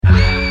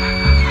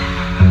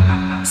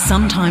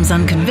Sometimes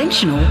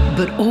unconventional,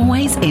 but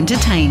always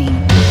entertaining.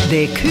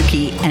 They're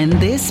kooky and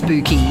they're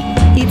spooky.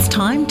 It's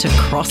time to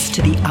cross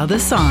to the other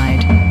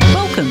side.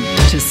 Welcome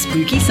to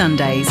Spooky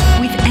Sundays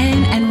with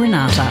Anne and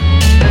Renata.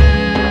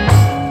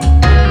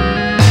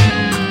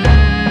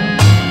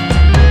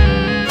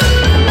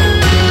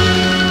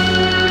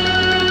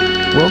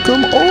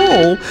 Welcome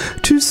all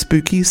to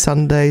Spooky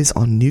Sundays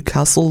on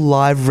Newcastle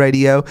Live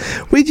Radio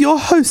with your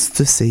hosts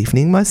this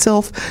evening,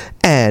 myself,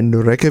 Anne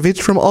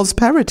Rekovich from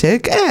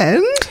Ozparatech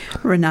and...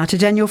 Renata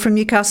Daniel from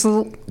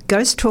Newcastle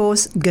Ghost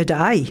Tours. Good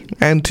day.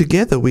 And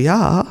together we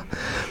are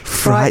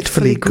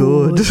Frightfully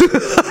Good.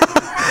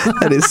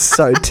 That is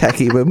so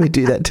tacky when we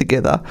do that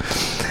together.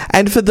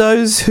 And for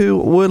those who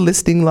were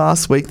listening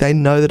last week, they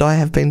know that I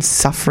have been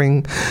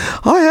suffering.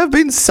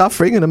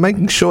 And I'm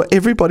making sure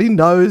everybody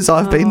knows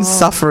I've been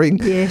suffering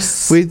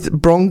with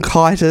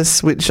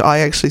bronchitis, which I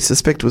actually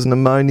suspect was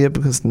pneumonia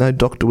because no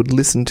doctor would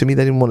listen to me.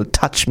 They didn't want to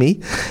touch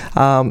me.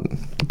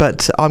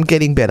 But I'm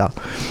getting better.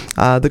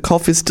 The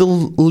cough is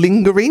still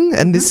lingering,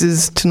 and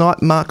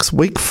tonight marks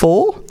week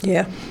 4.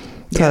 Yeah.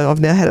 So I've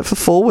now had it for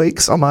 4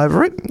 weeks. I'm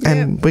over it.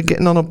 And we're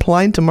getting on a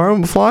plane tomorrow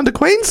and we're flying to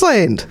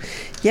Queensland.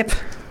 Yep.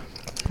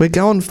 We're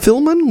going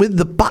filming with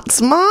the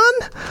Buttsman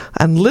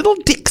and Little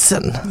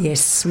Dixon.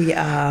 Yes, we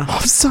are.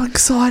 I'm so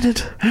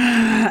excited.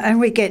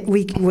 And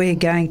we're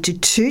going to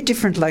 2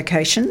 different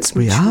locations.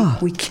 Which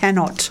we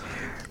cannot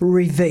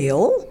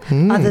reveal,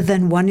 other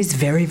than one is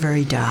very,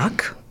 very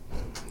dark.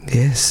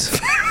 Yes.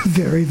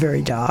 Very,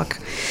 very dark.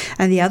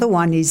 And the other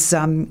one is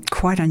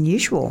quite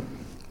unusual.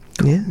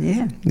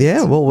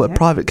 Yeah, well, a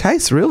private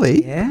case,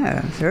 really.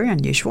 Yeah, very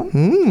unusual.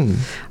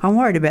 I'm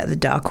worried about the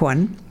dark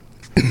one.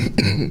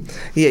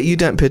 Yeah, you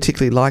don't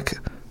particularly like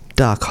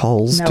dark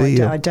holes, do you?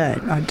 No, I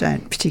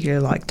don't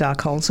particularly like dark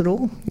holes at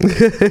all.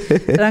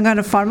 And I'm going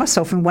to find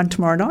myself in one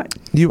tomorrow night.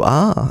 You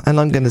are, and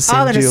I'm going to send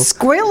you... I'm going to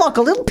squeal like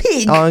a little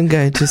pig. I'm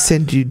going to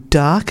send you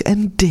dark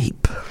and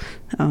deep.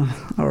 Oh,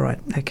 all right,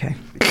 okay.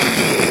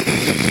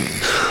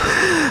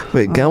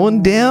 We're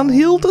going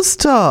downhill to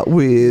start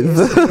with.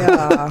 Yes, we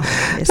are.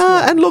 Yes, we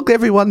are. And look,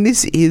 everyone,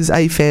 this is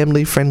a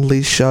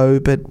family-friendly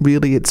show, but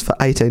really it's for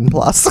 18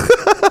 plus.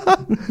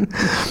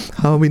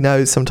 We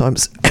know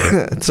sometimes,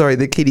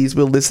 the kiddies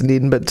will listen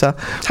in, but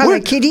hello,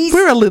 kiddies.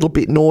 We're a little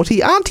bit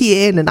naughty. Auntie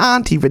Anne and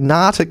Auntie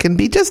Renata can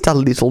be just a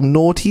little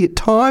naughty at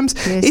times.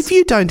 Yes. If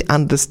you don't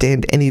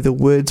understand any of the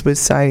words we're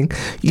saying,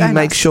 you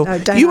ask your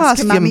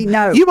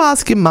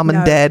mum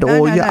and dad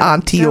or your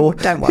auntie or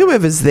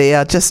whoever's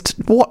there, just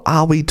what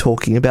are we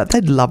talking about?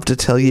 They'd love to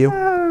tell you.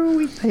 No.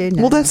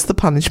 Well, that's the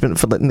punishment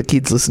for letting the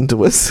kids listen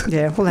to us.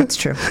 Yeah, well, that's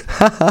true.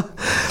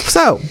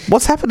 So,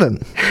 what's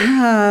happening?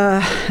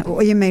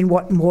 You mean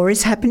what more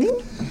is happening?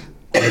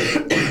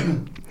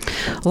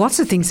 Lots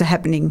of things are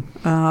happening.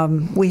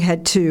 We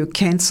had to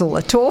cancel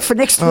a tour for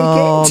next weekend.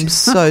 Oh, I'm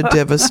so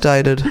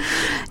devastated.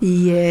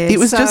 Yeah. It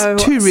was just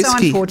too risky. So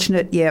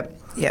unfortunate, yep.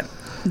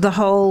 The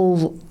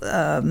whole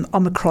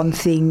Omicron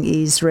thing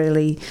is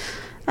really...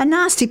 a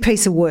nasty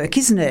piece of work,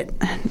 isn't it?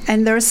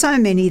 And there are so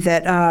many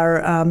that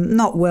are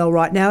not well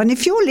right now. And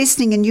if you're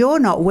listening and you're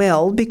not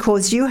well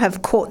because you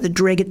have caught the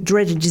dreaded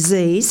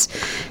disease,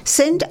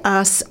 send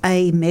us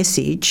a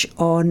message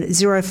on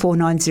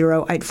 0490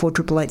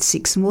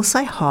 848886 and we'll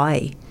say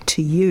hi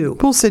to you.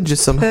 We'll send you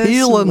some personally.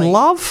 Heal and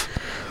love.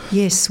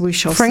 Yes, we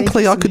shall.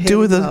 Frankly, I could do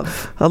with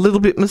a little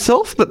bit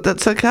myself, but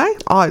that's okay.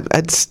 I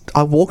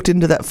walked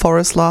into that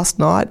forest last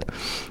night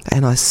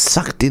and I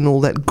sucked in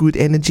all that good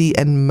energy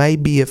and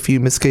maybe a few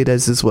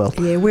mosquitoes as well.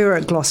 Yeah, we were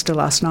at Gloucester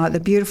last night,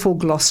 the beautiful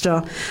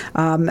Gloucester,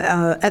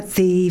 at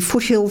the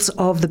foothills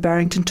of the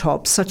Barrington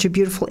Tops, such a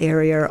beautiful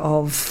area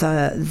of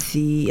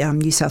the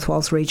New South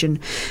Wales region.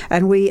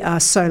 And we are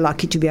so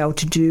lucky to be able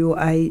to do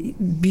a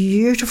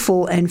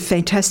beautiful and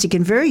fantastic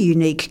and very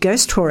unique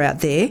ghost tour out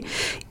there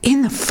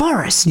in the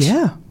forest.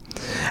 Yeah.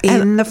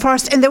 In the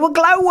forest. And there were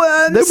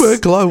glowworms. There were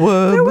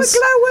glowworms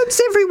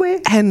everywhere.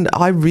 And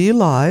I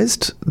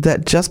realised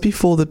that just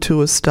before the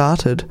tour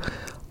started,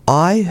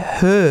 I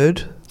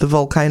heard the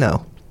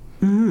volcano.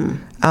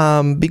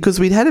 Because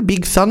we'd had a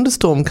big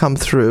thunderstorm come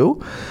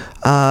through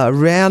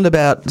around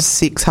about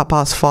 6,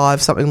 5:30,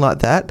 something like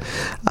that.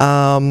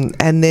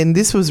 And then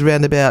this was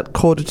around about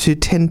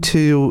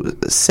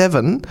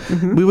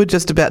 7:45. We were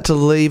just about to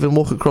leave and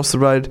walk across the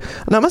road.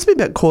 No, it must be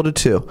about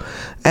 7:45.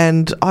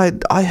 And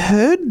I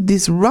heard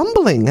this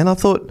rumbling and I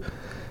thought,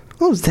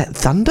 oh, is that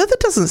thunder?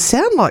 That doesn't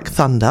sound like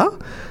thunder.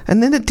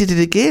 And then it did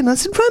it again. I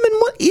said, Roman,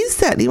 what is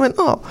that? And he went,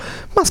 oh,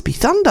 must be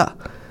thunder.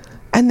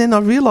 And then I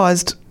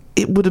realised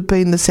it would have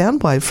been the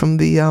sound wave from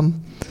the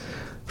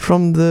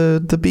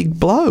big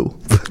blow.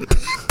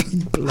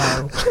 Big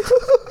blow.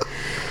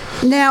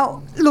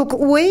 Now, look,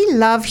 we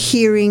love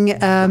hearing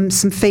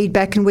some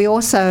feedback and we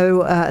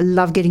also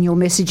love getting your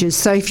messages.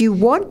 So if you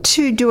want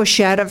to do a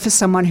shout-out for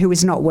someone who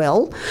is not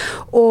well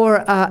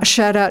or a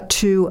shout-out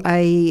to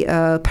a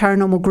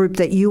paranormal group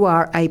that you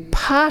are a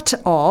part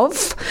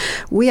of,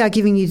 we are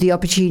giving you the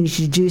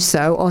opportunity to do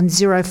so on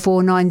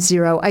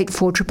 0490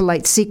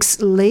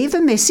 848886. Leave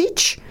a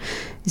message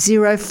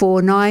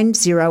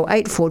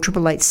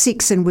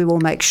 0490848886, and we will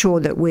make sure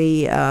that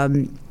we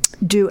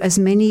do as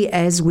many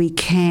as we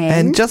can.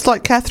 And just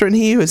like Catherine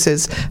here, who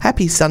says,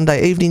 happy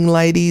Sunday evening,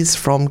 ladies,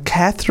 from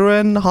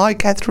Catherine. Hi,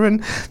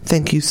 Catherine.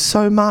 Thank you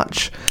so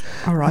much.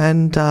 All right.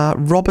 And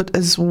Robert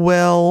as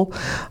well.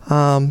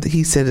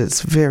 He said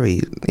it's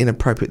very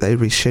inappropriate they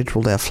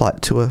rescheduled our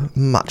flight to a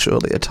much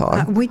earlier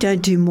time. We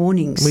don't do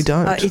mornings. We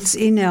don't. It's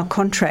in our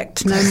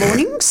contract. No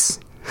mornings.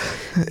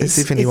 As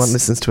if anyone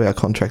listens to our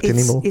contract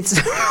anymore.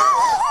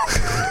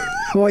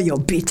 Oh, you're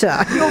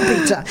bitter. You're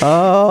bitter.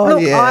 Oh,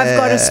 look, yeah. I've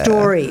got a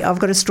story. I've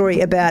got a story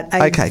about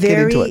a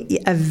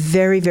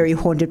very, very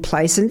haunted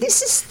place, and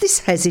this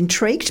has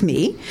intrigued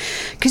me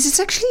because it's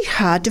actually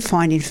hard to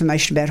find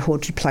information about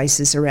haunted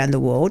places around the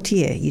world.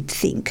 Yeah, you'd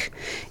think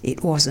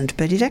it wasn't,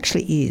 but it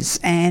actually is,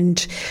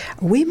 and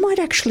we might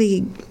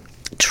actually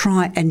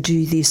try and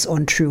do this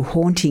on True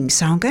Haunting.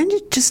 So I'm going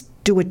to just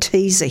do a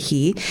teaser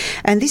here,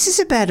 and this is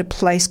about a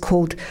place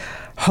called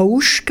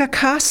Hauška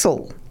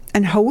Castle.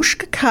 And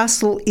Hauška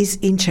Castle is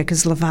in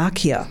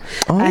Czechoslovakia,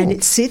 and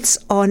it sits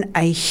on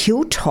a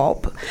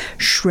hilltop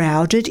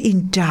shrouded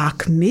in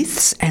dark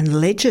myths and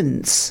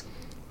legends.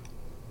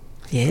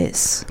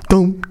 Yes.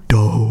 Dum,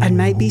 dum. And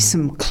maybe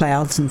some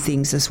clouds and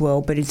things as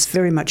well, but it's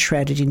very much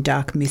shrouded in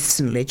dark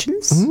myths and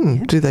legends. Yeah.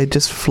 Do they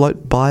just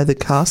float by the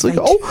castle?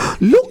 Oh,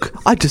 look,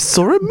 I just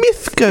saw a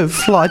myth go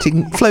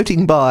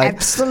floating by.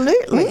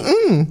 Absolutely.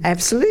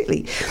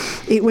 Absolutely.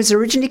 It was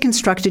originally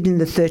constructed in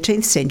the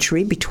 13th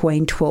century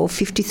between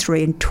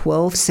 1253 and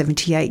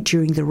 1278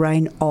 during the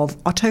reign of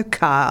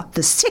Ottokar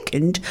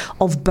II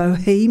of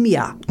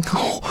Bohemia.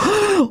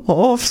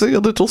 Oh, I see a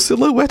little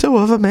silhouette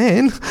of a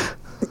man.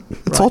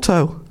 It's right.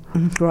 Otto.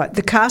 Right.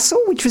 The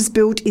castle, which was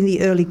built in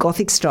the early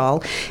Gothic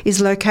style,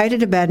 is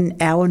located about an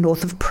hour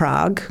north of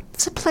Prague.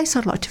 It's a place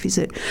I'd like to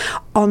visit.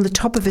 On the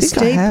top of a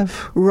steep,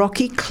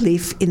 rocky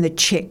cliff in the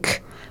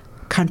Czech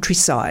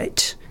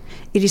countryside.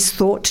 It is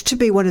thought to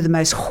be one of the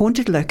most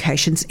haunted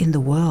locations in the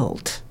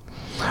world.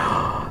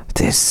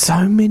 There's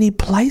so many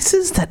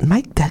places that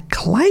make that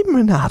claim,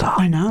 Renata.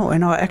 I know,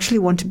 and I actually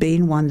want to be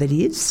in one that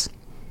is.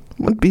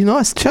 Would be a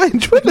nice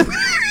change, wouldn't it?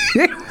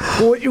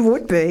 It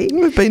would be.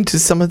 We've been to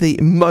some of the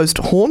most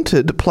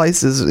haunted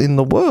places in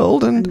the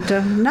world, and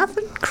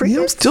nothing creepy.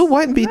 I'm still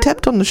waiting to be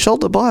tapped on the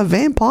shoulder by a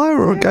vampire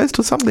or a ghost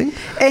or something.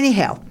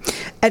 Anyhow,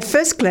 at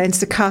first glance,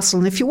 the castle,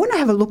 and if you want to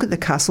have a look at the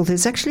castle,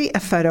 there's actually a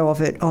photo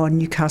of it on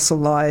Newcastle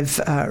Live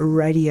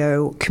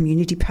radio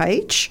community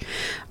page.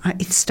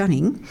 It's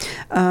stunning.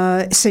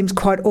 It seems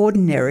quite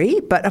ordinary,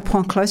 but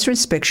upon closer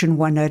inspection,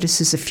 one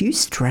notices a few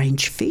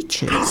strange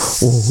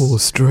features. Oh,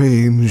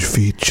 strange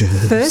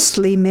features.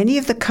 Firstly, many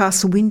of the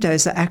castle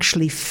windows are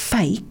actually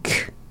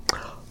fake.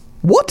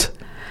 What?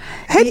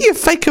 How do you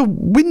fake a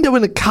window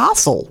in a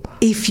castle?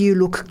 If you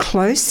look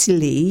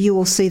closely, you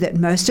will see that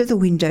most of the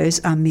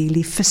windows are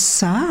merely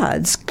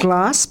facades,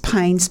 glass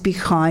panes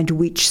behind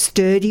which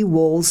sturdy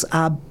walls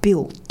are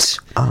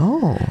built.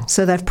 Oh.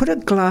 So they've put a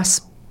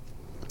glass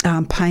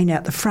pane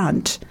out the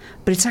front,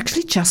 but it's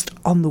actually just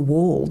on the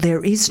wall.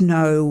 There is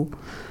no,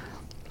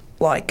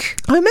 I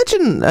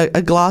imagine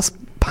a glass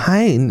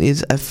pane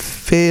is a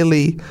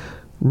fairly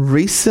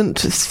recent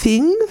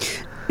thing.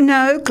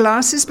 No,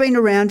 glass has been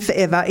around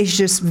forever. It's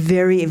just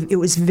it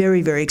was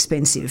very, very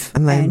expensive.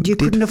 And you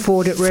couldn't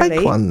afford it really.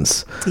 Fake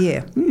ones?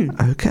 Yeah.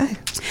 Okay.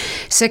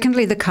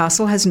 Secondly, the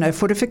castle has no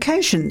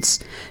fortifications,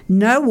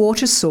 no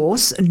water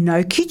source,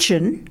 no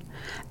kitchen,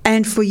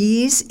 and for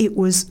years it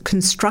was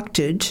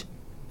constructed,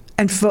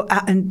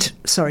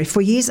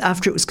 for years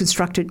after it was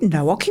constructed,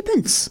 no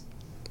occupants.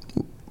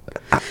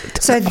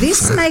 So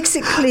this makes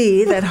it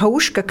clear that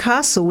Hauška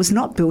Castle was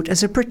not built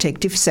as a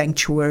protective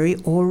sanctuary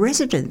or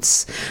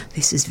residence.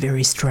 This is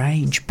very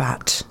strange,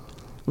 but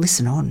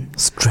listen on.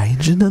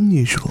 Strange and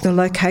unusual. The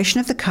location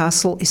of the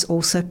castle is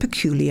also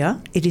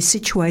peculiar. It is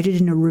situated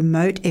in a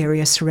remote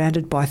area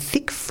surrounded by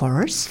thick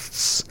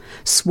forests,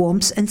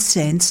 swamps and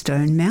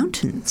sandstone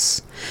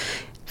mountains.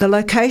 The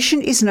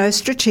location is no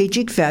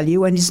strategic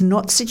value and is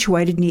not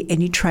situated near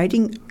any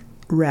trading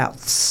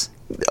routes.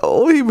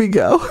 Oh, here we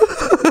go.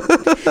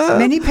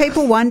 Many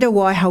people wonder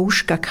why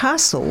Hauška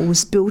Castle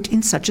was built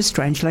in such a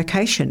strange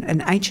location,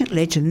 and ancient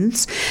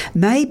legends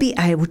may be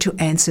able to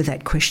answer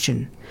that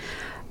question.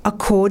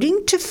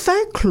 According to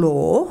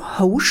folklore,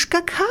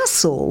 Hauška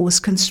Castle was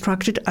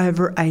constructed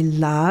over a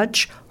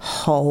large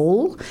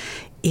hole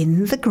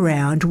in the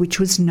ground which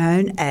was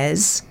known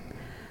as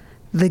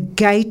the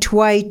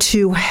Gateway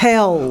to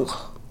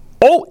Hell.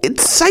 Oh,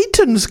 it's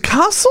Satan's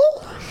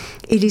castle?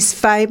 It is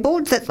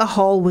fabled that the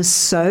hole was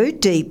so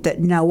deep that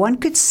no one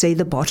could see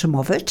the bottom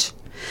of it.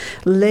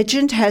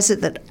 Legend has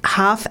it that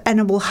half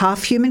animal,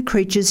 half human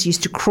creatures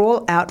used to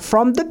crawl out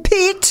from the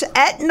pit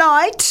at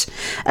night,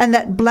 and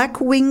that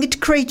black-winged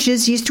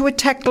creatures used to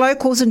attack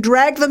locals and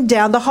drag them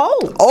down the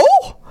hole.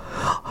 Oh!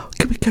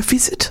 Can we go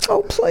visit?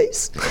 Oh,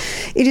 please.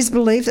 It is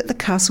believed that the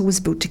castle was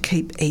built to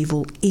keep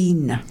evil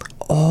in.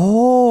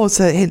 Oh,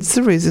 so hence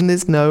the reason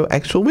there's no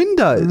actual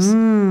windows.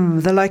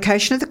 The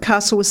location of the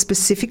castle was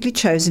specifically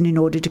chosen in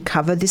order to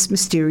cover this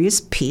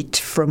mysterious pit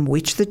from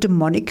which the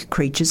demonic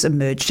creatures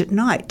emerged at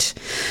night.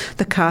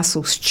 The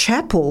castle's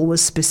chapel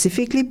was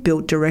specifically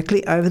built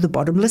directly over the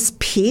bottomless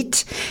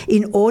pit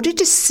in order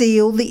to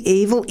seal the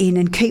evil in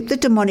and keep the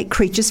demonic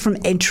creatures from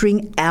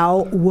entering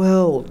our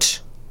world.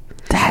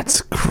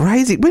 That's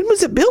crazy. When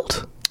was it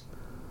built?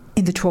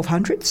 In the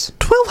 1200s.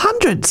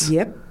 1200s?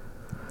 Yep.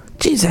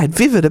 Geez, they had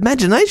vivid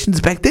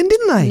imaginations back then,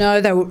 didn't they? No,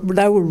 they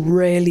were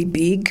really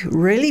big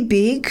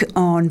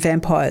on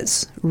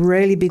vampires,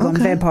 on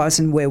vampires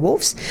and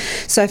werewolves.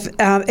 So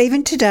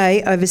even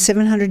today, over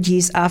 700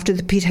 years after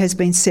the pit has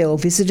been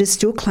sealed, visitors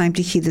still claim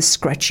to hear the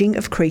scratching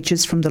of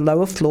creatures from the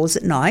lower floors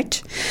at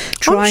night.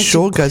 I'm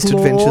sure Ghost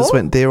Adventures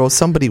went there, or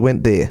somebody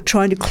went there.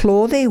 Trying to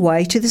claw their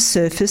way to the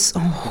surface.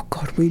 Oh,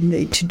 God, we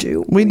need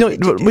to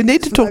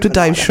need to talk to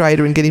Dave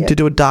Schrader and get him to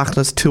do a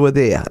darkness tour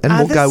there, and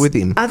we'll go with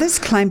him. Others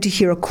claim to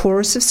hear a chorus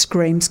of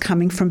screams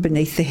coming from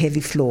beneath the heavy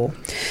floor.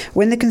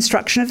 When the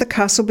construction of the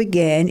castle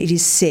began, it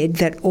is said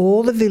that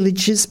all the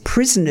village's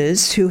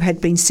prisoners who had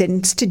been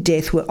sentenced to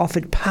death were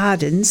offered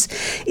pardons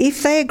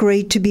if they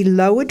agreed to be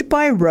lowered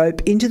by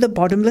rope into the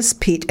bottomless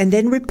pit and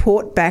then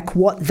report back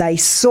what they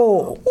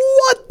saw.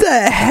 What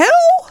the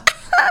hell?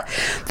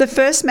 The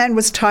first man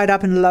was tied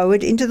up and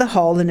lowered into the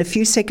hole, and a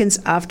few seconds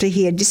after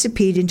he had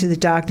disappeared into the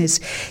darkness,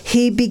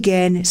 he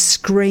began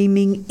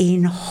screaming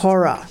in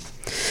horror.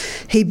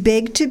 He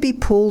begged to be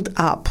pulled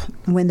up.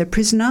 When the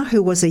prisoner,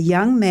 who was a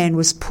young man,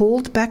 was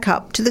pulled back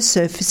up to the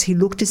surface, he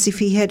looked as if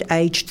he had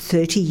aged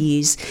 30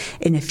 years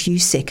in a few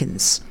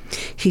seconds.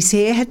 His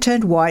hair had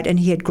turned white and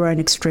he had grown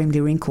extremely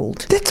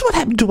wrinkled. That's what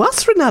happened to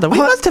us, Renata. We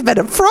must have had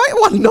a fright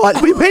one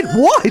night. We went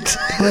white.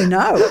 I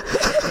know.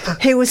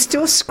 He was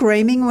still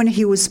screaming when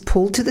he was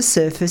pulled to the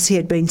surface. He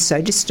had been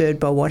so disturbed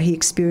by what he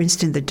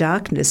experienced in the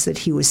darkness that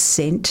he was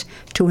sent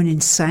to an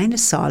insane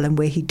asylum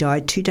where he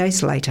died 2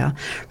 days later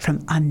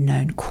from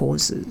unknown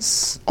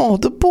causes. Oh,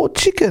 the poor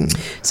chicken.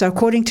 So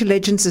according to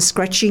legends, the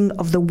scratching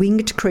of the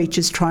winged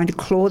creatures trying to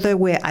claw their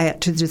way out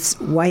to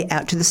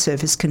the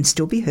surface can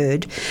still be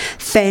heard.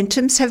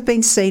 Phantoms have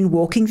been seen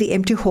walking the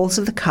empty halls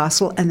of the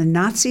castle, and the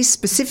Nazis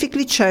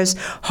specifically chose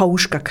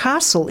Holzka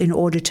Castle in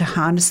order to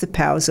harness the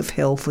powers of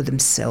hell for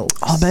themselves.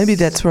 Oh, maybe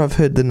that's where I've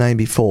heard the name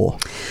before.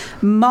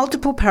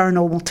 Multiple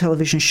paranormal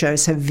television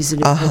shows have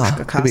visited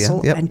Holzka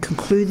Castle and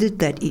concluded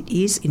that it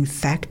is, in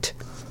fact,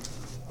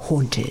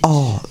 haunted.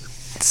 Oh,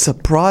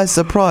 surprise,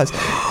 surprise.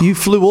 You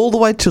flew all the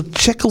way to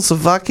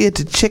Czechoslovakia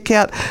to check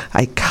out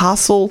a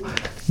castle.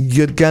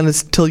 You're going to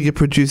tell your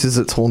producers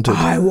it's haunted.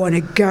 I want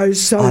to go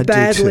so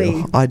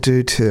badly. I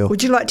do too.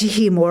 Would you like to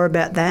hear more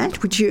about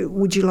that? Would you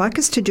like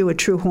us to do a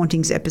True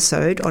Hauntings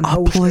episode on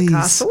Holzka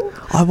Castle?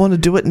 I want to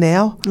do it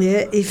now.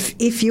 Yeah,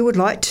 if you would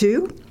like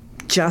to,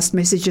 just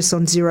message us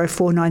on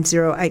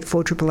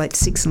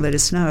 0490848886 and let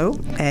us know,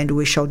 and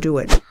we shall do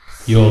it.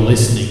 You're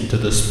listening to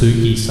the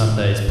Spooky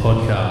Sundays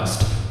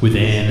podcast with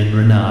Anne and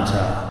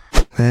Renata.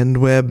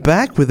 And we're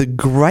back with a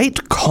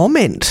great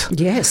comment.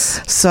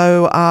 Yes.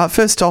 So,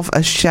 first off,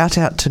 a shout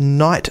out to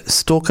Night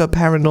Stalker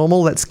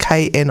Paranormal. That's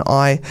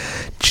KNIGHT.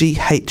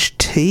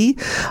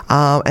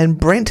 And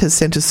Brent has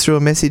sent us through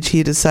a message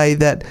here to say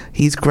that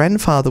his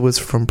grandfather was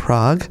from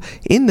Prague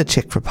in the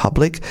Czech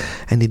Republic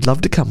and he'd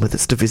love to come with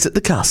us to visit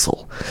the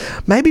castle.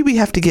 Maybe we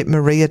have to get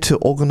Maria to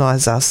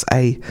organise us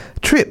a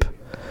trip.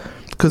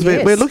 Because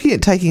we're looking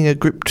at taking a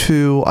group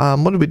to,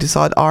 what did we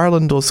decide,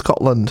 Ireland or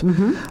Scotland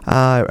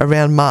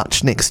around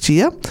March next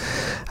year.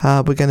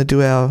 We're going to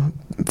do our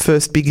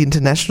first big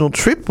international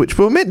trip, which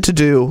we were meant to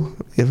do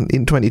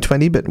in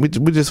 2020, but we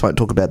just won't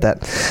talk about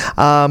that.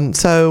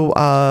 So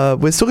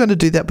we're still going to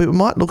do that, but we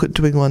might look at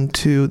doing one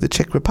to the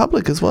Czech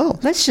Republic as well.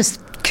 Let's just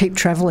keep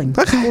travelling.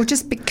 Okay. We'll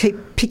just keep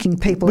picking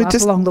people up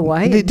along the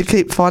way. We need to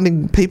keep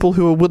finding people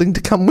who are willing to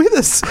come with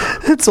us.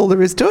 That's all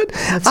there is to it.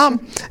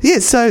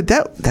 So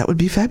that would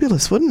be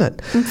fabulous, wouldn't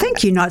it? And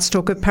thank you, Night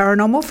Stalker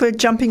Paranormal, for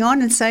jumping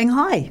on and saying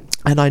hi.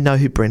 And I know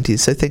who Brent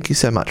is, so thank you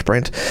so much,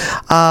 Brent.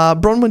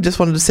 Bronwyn just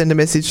wanted to send a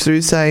message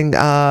through saying,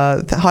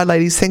 hi,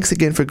 ladies, thanks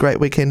again for a great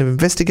weekend of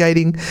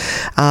investigating.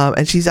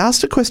 And she's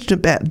asked a question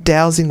about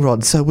dowsing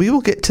rods, so we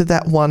will get to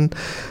that one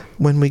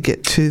when we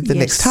get to the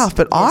next half.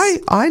 But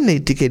I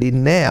need to get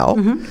in now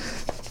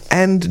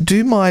and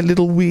do my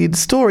little weird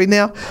story.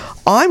 Now,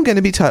 I'm going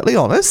to be totally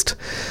honest.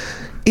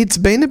 It's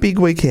been a big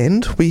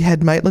weekend. We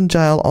had Maitland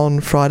Jail on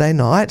Friday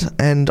night,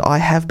 and I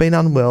have been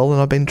unwell,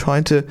 and I've been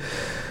trying to...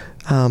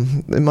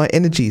 my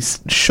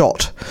energy's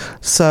shot.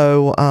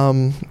 So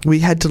we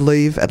had to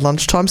leave at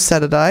lunchtime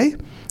Saturday.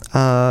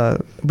 I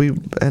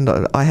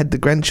had the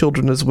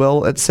grandchildren as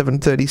well at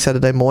 7:30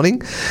 Saturday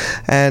morning,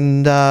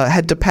 and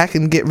had to pack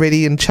and get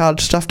ready and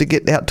charge stuff to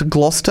get out to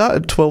Gloucester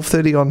at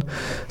 12:30 on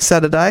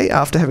Saturday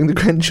after having the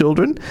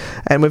grandchildren.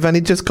 And we've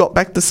only just got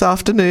back this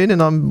afternoon, and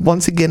I'm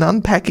once again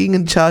unpacking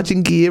and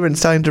charging gear and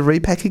starting to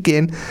repack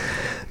again.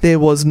 there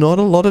was not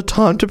a lot of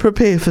time to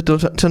prepare for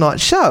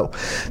tonight's show.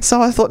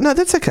 So I thought, no,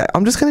 that's okay.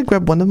 I'm just going to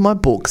grab one of my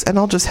books and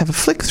I'll just have a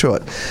flick through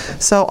it.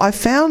 So I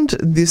found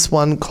this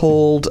one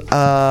called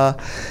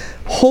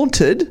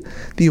Haunted,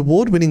 the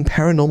award-winning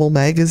paranormal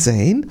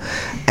magazine,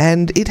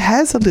 and it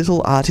has a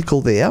little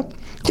article there.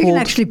 You can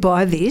actually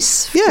buy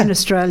this in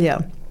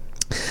Australia.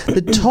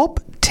 The top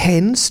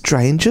 10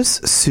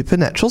 strangest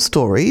supernatural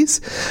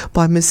stories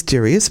by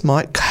mysterious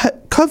Mike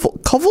Covell.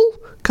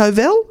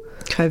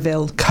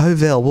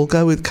 We'll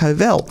go with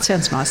Covell.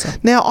 Sounds nicer.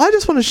 Now, I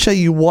just want to show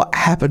you what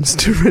happens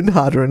to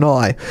Renata and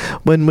I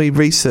when we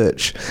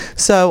research.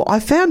 So I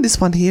found this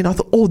one here and I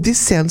thought, oh, this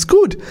sounds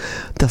good.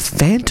 The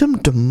Phantom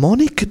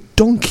Demonic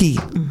Donkey.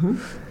 Mm-hmm.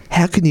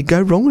 How can you go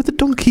wrong with a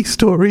donkey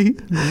story?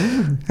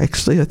 Mm.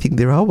 Actually, I think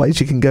there are ways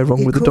you can go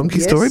wrong with a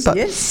donkey story, but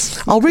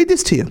I'll read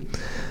this to you.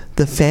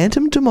 The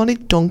Phantom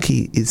Demonic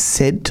Donkey is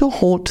said to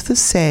haunt the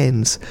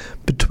sands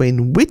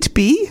between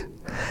Whitby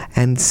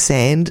and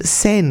Send.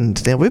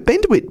 Now, we've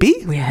been to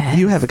Whitby. We have.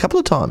 You have a couple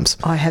of times.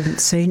 I haven't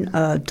seen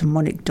a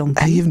demonic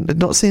donkey. You've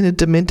not seen a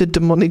demented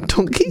demonic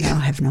donkey? No, I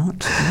have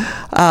not.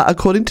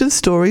 According to the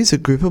stories, a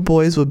group of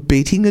boys were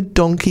beating a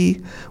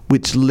donkey,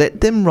 which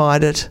let them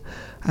ride it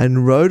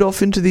and rode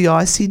off into the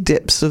icy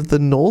depths of the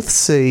North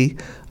Sea.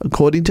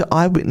 According to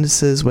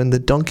eyewitnesses, when the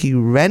donkey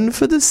ran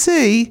for the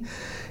sea,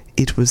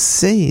 it was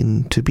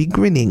seen to be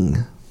grinning.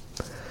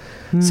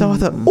 So I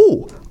thought,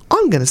 oh,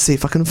 I'm going to see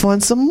if I can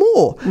find some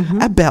more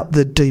about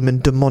the demon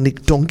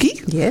demonic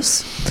donkey.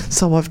 Yes.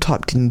 So I've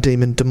typed in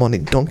demon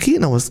demonic donkey,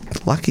 and I was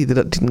lucky that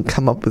it didn't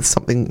come up with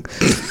something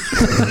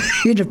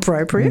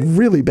inappropriate,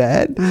 really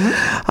bad.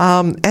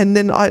 And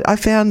then I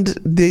found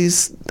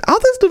these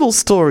other little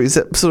stories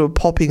that sort of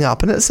popping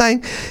up, and it's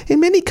saying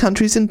in many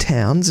countries and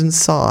towns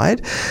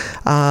inside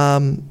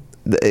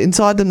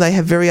them they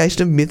have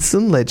variation of myths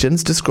and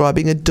legends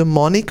describing a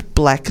demonic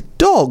black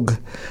dog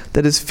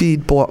that is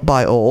feared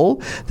by all.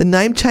 The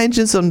name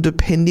changes on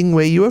depending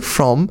where you are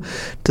from,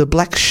 the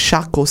black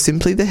shuck or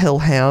simply the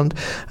hellhound,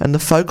 and the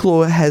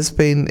folklore has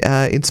been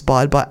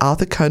inspired by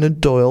Arthur Conan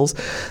Doyle's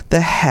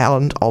The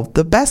Hound of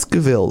the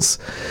Baskervilles.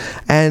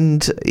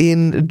 And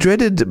in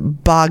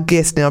dreaded Bar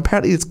Guest, now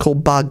apparently it's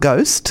called Bar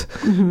Ghost,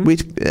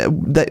 which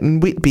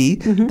in Whitby,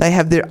 they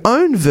have their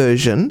own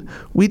version,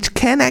 which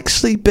can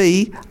actually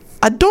be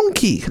a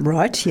donkey.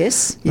 Right,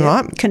 yes. Yeah.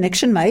 Right.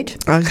 Connection made.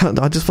 I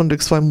just wanted to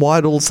explain why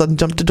it all of a sudden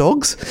jumped to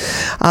dogs.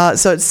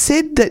 So it's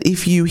said that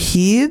if you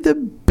hear the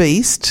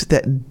beast,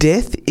 that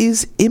death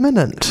is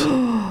imminent.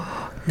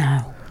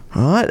 No.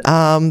 Right.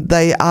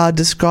 They are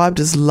described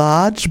as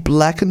large,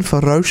 black and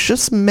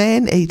ferocious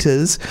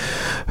man-eaters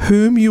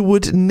whom you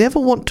would never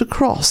want to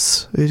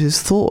cross. It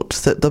is thought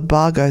that the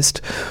bar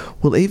ghost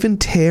will even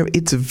tear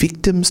its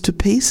victims to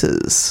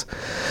pieces.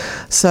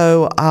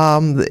 So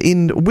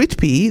in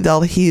Whitby,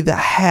 they'll hear the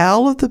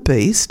howl of the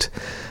beast,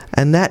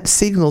 and that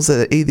signals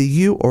that either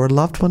you or a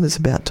loved one is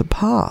about to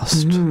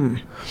pass. So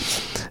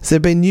there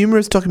have been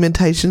numerous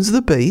documentations of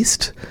the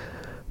beast,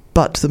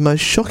 but the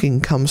most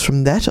shocking comes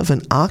from that of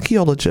an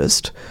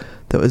archaeologist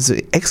that was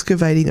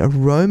excavating a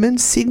Roman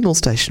signal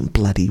station.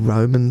 Bloody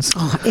Romans.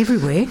 Oh,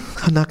 everywhere.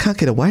 Oh, no, I can't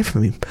get away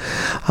from him.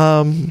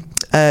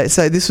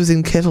 So this was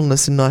in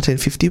Kettleness in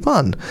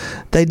 1951.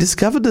 They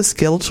discovered the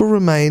skeletal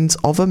remains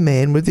of a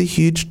man with a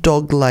huge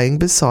dog laying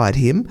beside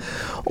him,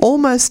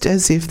 almost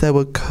as if they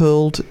were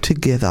curled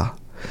together.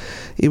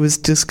 It was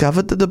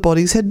discovered that the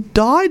bodies had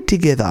died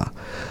together,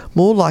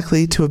 more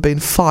likely to have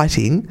been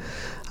fighting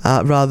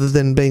rather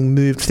than being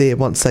moved there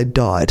once they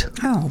died.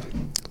 Oh.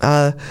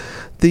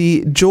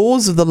 The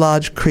jaws of the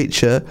large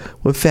creature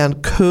were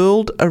found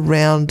curled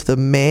around the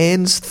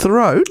man's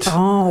throat.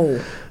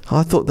 Oh.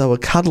 I thought they were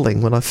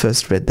cuddling when I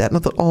first read that. And I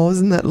thought, oh,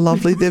 isn't that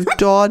lovely? They've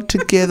died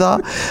together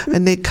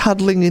and they're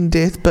cuddling in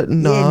death, but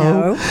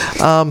no.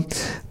 Yeah, no.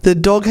 The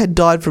dog had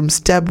died from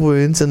stab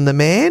wounds and the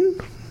man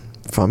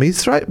from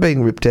his throat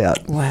being ripped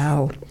out.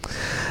 Wow.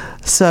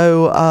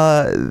 So,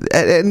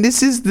 and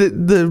this is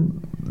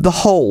the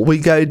hole we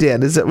go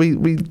down, is that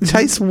we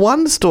chase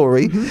one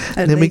story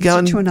and then we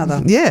go to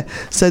another. Yeah.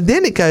 So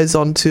then it goes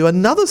on to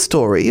another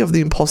story of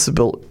the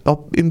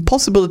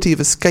impossibility of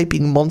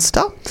escaping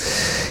monster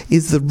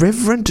is the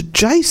Reverend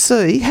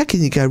J.C. How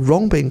can you go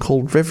wrong being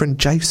called Reverend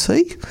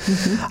J.C.?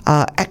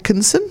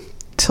 Atkinson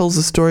tells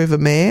the story of a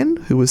man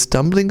who was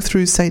stumbling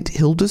through St.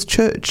 Hilda's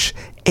Church,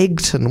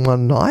 Egton,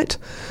 one night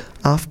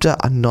after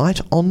a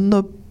night on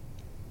the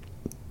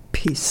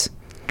piss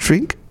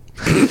drink.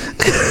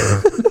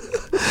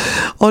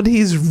 On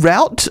his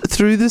route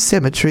through the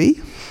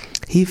cemetery,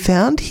 he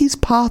found his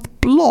path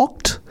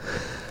blocked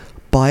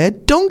by a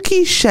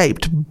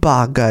donkey-shaped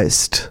bar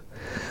ghost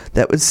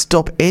that would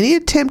stop any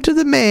attempt of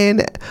the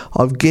man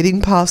of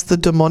getting past the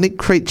demonic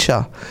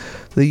creature.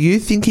 The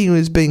youth, thinking he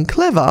was being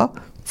clever,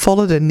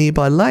 followed a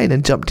nearby lane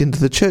and jumped into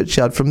the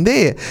churchyard from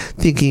there,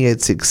 thinking he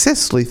had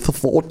successfully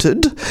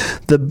thwarted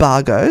the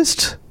bar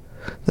ghost.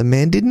 The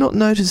man did not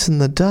notice in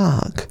the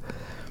dark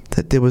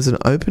that there was an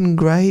open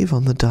grave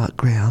on the dark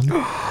ground,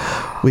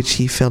 which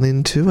he fell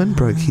into and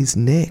broke his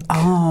neck.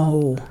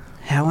 Oh,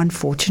 How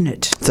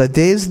unfortunate. So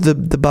there's the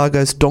bar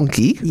ghost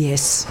donkey.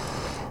 Yes.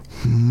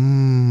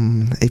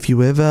 If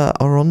you ever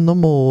are on the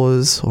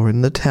moors or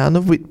in the town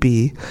of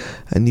Whitby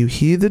and you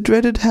hear the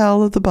dreaded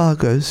howl of the bar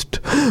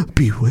ghost,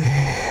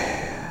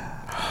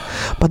 beware.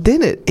 But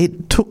then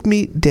it took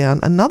me down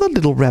another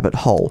little rabbit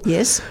hole.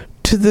 Yes.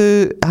 To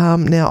the,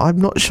 now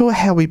I'm not sure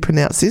how we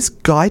pronounce this,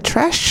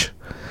 Gytrash,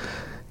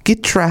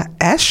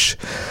 Gytrach.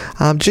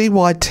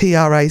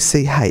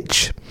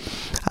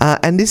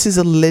 And this is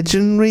a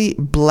legendary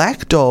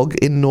black dog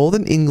in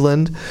northern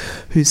England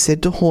who's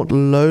said to haunt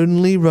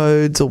lonely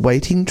roads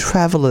awaiting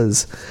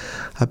travellers,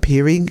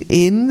 appearing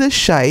in the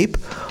shape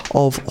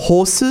of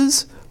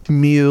horses,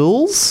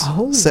 mules.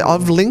 Oh. So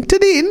I've linked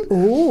it in.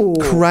 Ooh.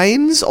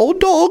 Cranes or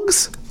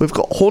dogs. We've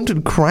got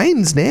haunted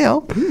cranes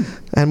now.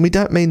 And we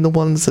don't mean the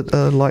ones that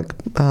are like...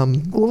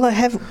 Well,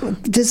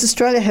 does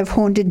Australia have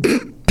haunted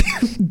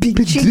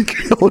bin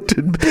chicken?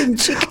 Haunted Bin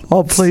chicken.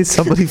 Oh, please,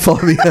 somebody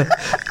find me a...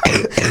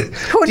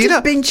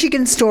 Haunted bin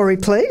chicken story,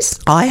 please.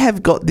 I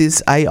have got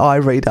this AI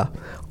reader.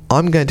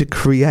 I'm going to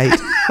create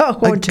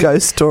a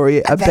ghost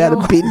story about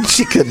a bin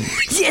chicken.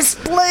 Yes,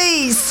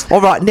 please.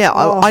 All right,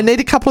 now I need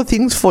a couple of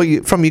things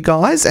from you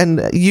guys,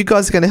 and you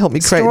guys are going to help me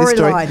create this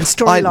story.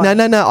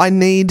 Storyline. No. I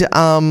need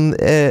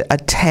a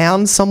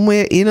town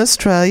somewhere in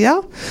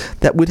Australia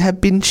that would have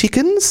bin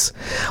chickens.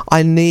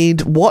 I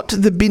need what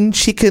the bin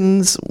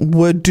chickens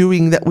were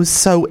doing that was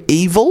so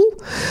evil.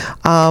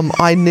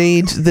 I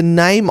need the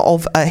name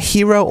of a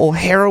hero or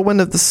heroine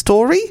of the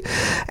story,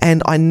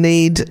 and I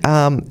need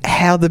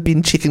how the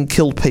bin chicken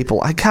killed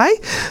people. Okay,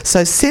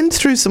 so send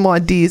through some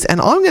ideas,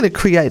 and I'm going to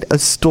create a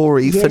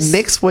story for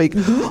next week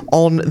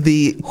on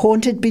the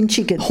haunted bin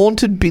chicken.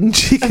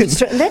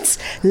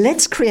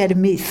 Let's create a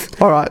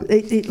myth. All right.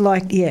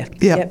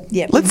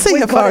 Let's see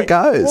how far it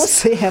goes. We'll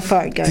see how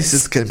far it goes. This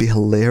is going to be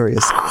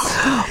hilarious.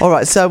 All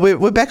right, so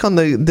we're back on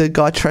the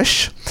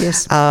Gytrash.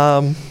 Yes.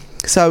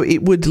 So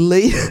it would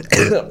lead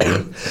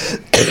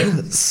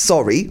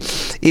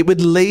it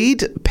would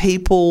lead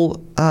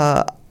people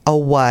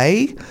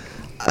away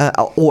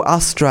or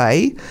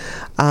astray,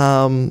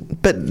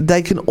 but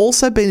they can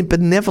also be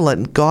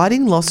benevolent,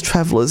 guiding lost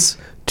travellers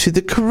to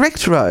the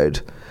correct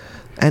road,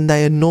 and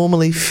they are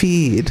normally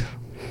feared.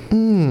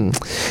 In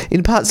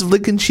parts of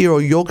Lincolnshire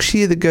or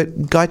Yorkshire, the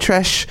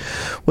Gytrash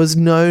was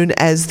known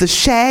as the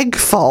shag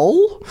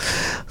foal.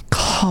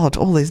 God,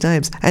 all these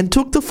names. And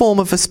took the form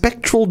of a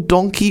spectral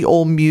donkey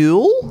or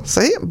mule.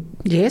 See?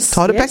 Yes.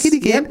 Tied it back in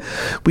again.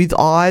 Yep. With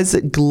eyes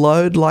that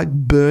glowed like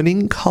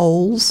burning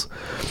coals.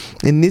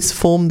 In this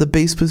form, the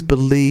beast was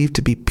believed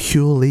to be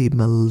purely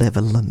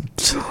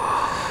malevolent.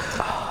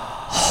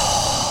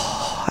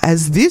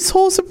 As this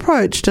horse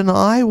approached and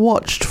I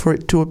watched for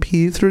it to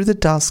appear through the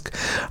dusk,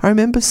 I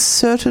remember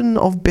certain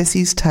of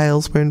Bessie's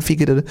tales wherein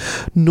figured a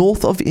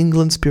north of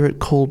England spirit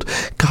called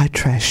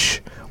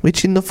Gytrash,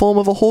 which in the form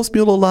of a horse,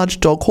 mule or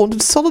large dog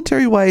haunted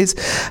solitary ways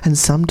and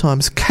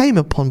sometimes came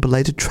upon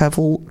belated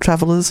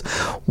travellers,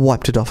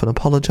 wiped it off and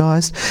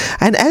apologised.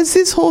 And as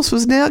this horse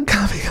was now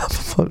coming up,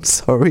 I'm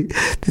sorry,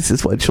 this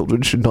is why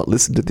children should not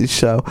listen to this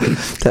show.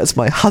 That's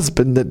my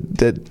husband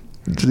that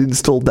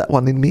installed that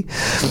one in me.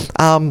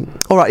 All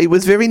right, it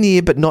was very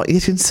near but not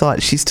yet in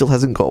sight. She still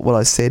hasn't got what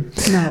I said.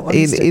 No,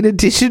 in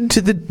addition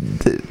to the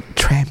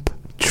tramp.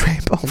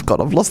 Oh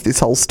God, I've lost this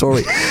whole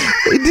story.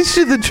 In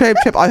addition to the tramp,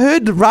 I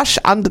heard rush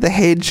under the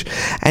hedge,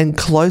 and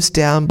close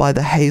down by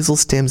the hazel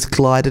stems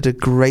glided a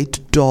great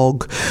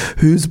dog,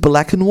 whose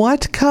black and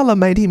white colour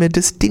made him a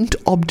distinct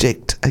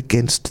object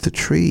against the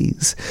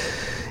trees.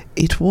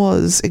 It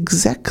was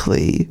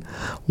exactly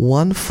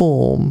one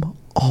form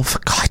of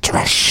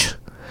Gytrash.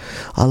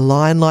 A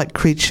lion-like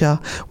creature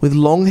with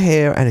long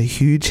hair and a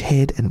huge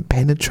head and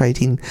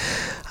penetrating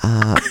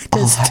eyes.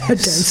 Don't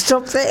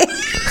stop there.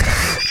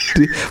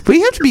 We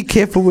have to be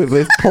careful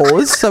with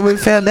pause. So we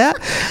found out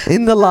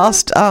in the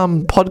last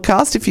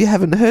podcast, if you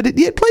haven't heard it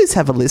yet, please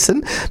have a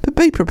listen. But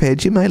be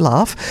prepared, you may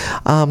laugh.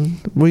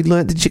 We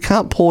learnt that you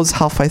can't pause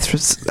halfway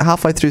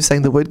through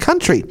saying the word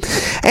country.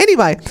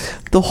 Anyway,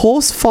 the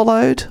horse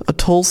followed a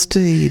tall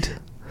steed.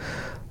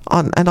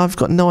 And I've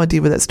got no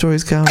idea where that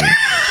story's going.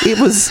 It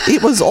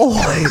was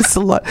always a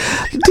lot.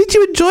 Did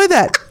you enjoy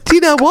that? Do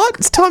you know what?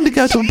 It's time to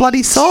go to a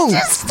bloody song.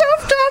 Just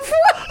stopped off.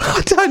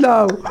 I don't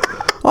know.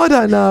 No,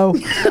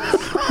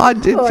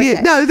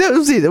 that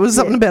was it. It was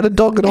something about a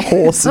dog and a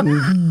horse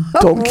and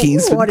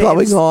donkeys with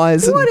glowing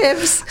eyes.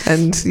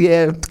 And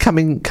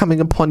coming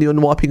upon you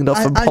and wiping it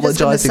off and apologising. I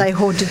just want to say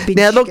haunted bin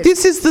Now, look, chicken.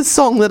 this is the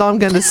song that I'm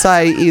going to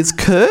say is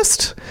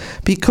cursed,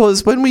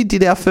 because when we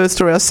did our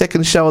first or our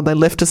second show and they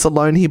left us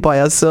alone here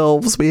by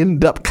ourselves, we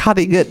ended up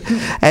cutting it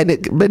and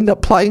it ended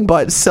up playing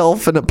by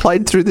itself, and it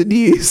played through the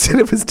news,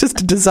 and it was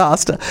just a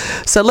disaster.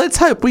 So let's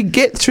hope we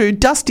get through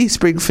Dusty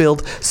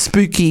Springfield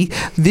spooky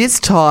this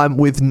time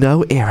with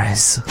no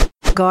errors.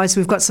 Guys,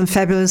 we've got some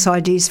fabulous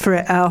ideas for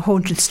our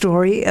haunted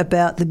story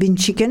about the bin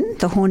chicken,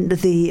 the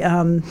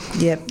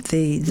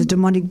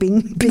demonic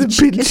bin chicken. Bin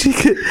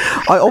chicken.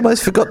 I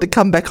almost forgot to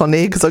come back on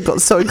air because I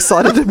got so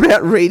excited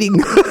about reading.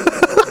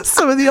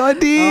 some of the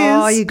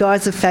ideas. Oh, you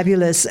guys are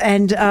fabulous.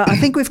 And I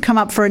think we've come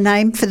up for a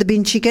name for the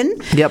bin chicken.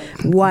 Yep.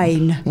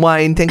 Wayne.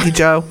 Wayne, thank you,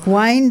 Joe.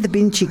 Wayne the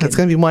bin chicken. It's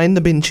going to be Wayne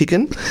the bin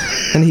chicken,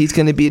 and he's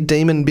going to be a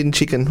demon bin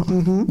chicken.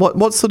 Mm-hmm.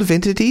 What sort of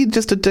entity?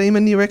 Just a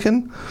demon, you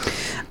reckon?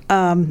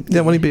 You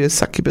don't want to be a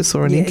succubus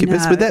or an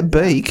incubus with that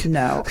beak.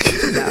 No.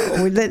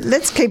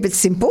 Let's keep it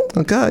simple.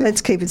 Okay.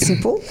 Let's keep it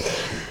simple.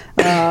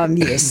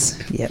 Yes.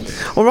 Yep.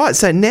 All right,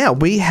 so now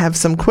we have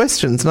some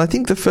questions, and I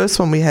think the first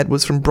one we had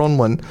was from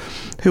Bronwyn,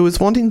 who was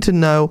wanting to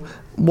know,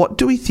 what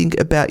do we think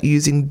about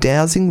using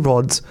dowsing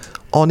rods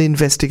on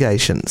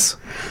investigations?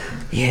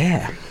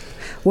 Yeah.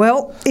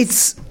 Well,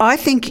 I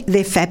think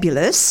they're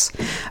fabulous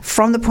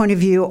from the point of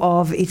view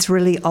of it's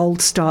really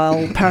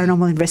old-style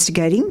paranormal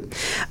investigating,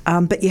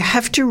 but you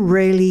have to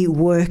really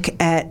work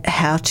at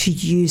how to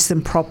use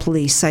them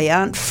properly so you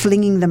aren't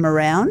flinging them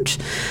around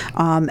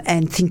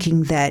and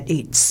thinking that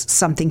it's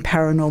something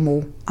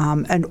paranormal.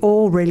 And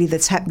all really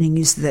that's happening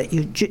is that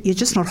you're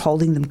just not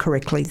holding them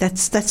correctly.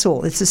 That's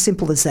all. It's as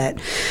simple as that.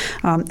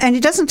 And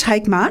it doesn't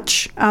take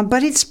much,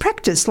 but it's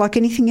practice like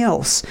anything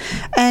else.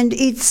 And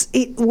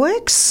it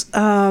works,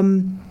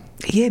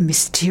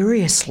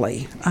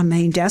 mysteriously. I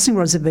mean, dowsing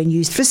rods have been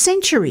used for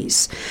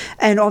centuries,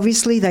 and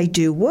obviously they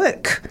do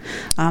work.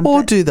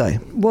 Or do they?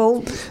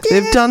 Well, yeah.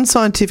 They've done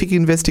scientific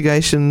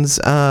investigations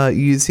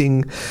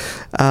using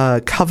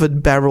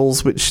covered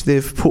barrels which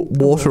they've put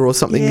water or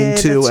something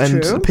into,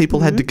 and true. people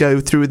had to go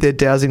through their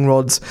dowsing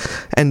rods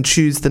and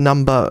choose the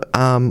number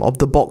of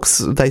the box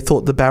they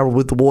thought the barrel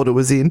with the water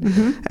was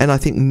in, and I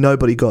think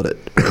nobody got it.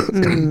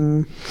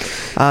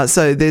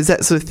 So there's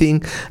that sort of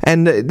thing,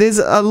 and there's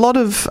a lot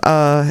of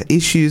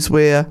issues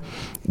where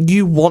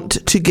you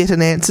want to get an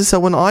answer. So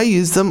when I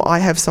use them, I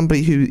have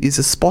somebody who is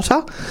a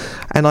spotter,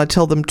 and I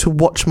tell them to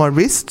watch my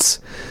wrists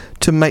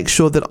to make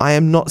sure that I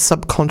am not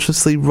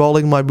subconsciously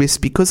rolling my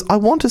wrist, because I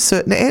want a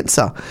certain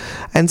answer.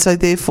 And so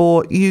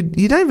therefore you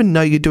don't even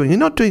know you're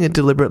not doing it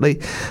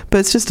deliberately, but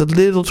it's just a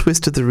little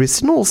twist of the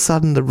wrist, and all of a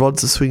sudden the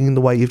rods are swinging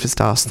the way you've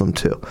just asked them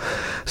to.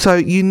 So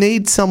you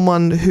need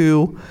someone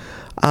who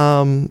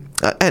and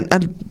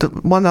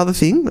one other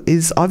thing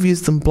is I've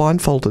used them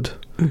blindfolded.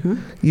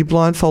 You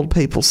blindfold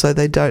people so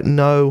they don't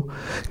know,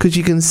 because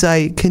you can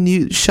say, can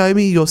you show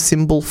me your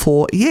symbol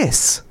for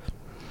yes?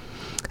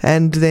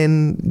 And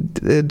then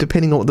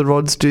depending on what the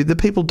rods do, the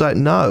people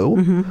don't know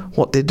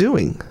what they're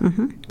doing.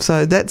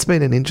 So that's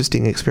been an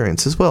interesting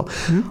experience as well.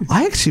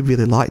 I actually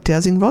really like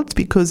dowsing rods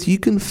because you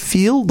can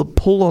feel the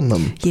pull on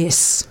them.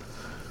 Yes.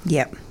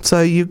 Yep.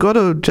 So you've got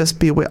to just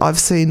be aware. I've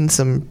seen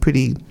some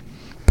pretty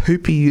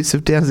poopy use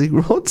of dowsing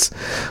rods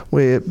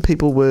where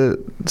people were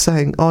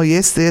saying, oh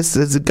yes,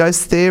 there's a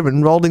ghost there,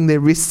 and rolling their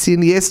wrists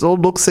in, yes, oh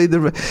look, see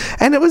the,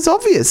 and it was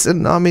obvious.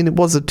 And I mean, it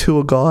was a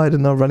tour guide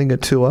and they're running a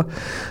tour.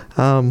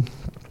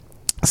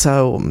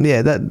 So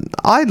yeah, that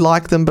I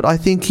like them, but I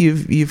think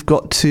you've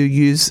got to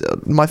use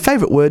my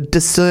favourite word,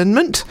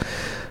 discernment,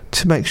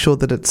 to make sure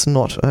that it's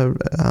not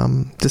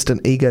just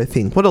an ego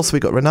thing. What else have we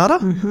got, Renata?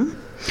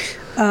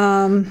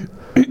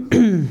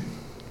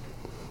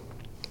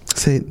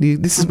 See,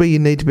 this is where you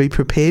need to be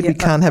prepared. We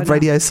can't have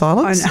radio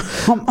silence.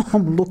 I know.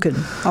 I'm looking.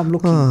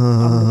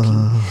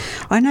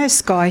 I know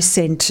Sky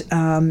sent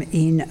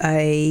in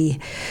a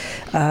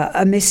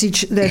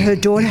message that her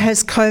daughter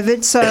has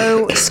COVID.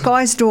 So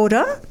Sky's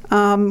daughter,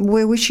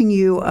 we're wishing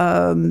you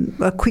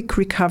a quick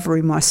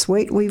recovery, my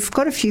sweet. We've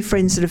got a few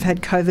friends that have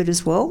had COVID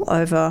as well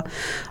over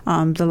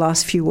the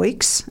last few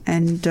weeks,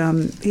 and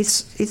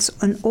it's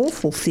an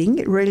awful thing.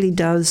 It really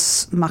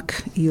does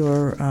muck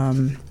your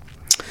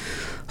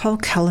whole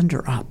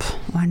calendar up.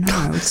 I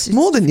know. It's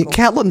more than difficult.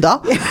 your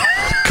calendar.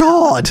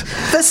 God.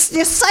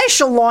 Your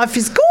social life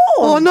is gone.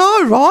 I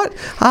know, right?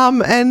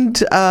 And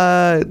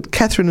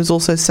Catherine was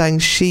also saying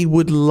she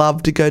would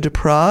love to go to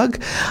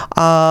Prague.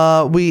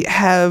 We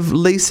have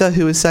Lisa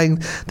who is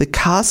saying the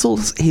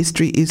castle's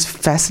history is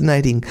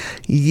fascinating.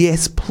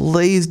 Yes,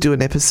 please do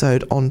an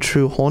episode on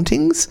true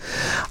hauntings.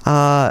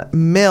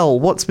 Mel,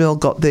 what's Mel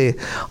got there?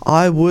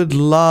 I would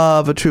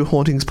love a true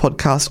hauntings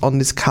podcast on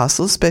this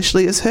castle,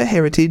 especially as her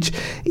heritage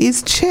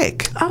is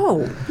Czech.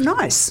 Oh,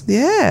 nice.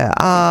 Yeah.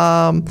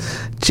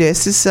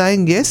 Jess is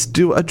saying, yes,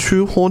 do a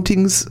true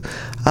hauntings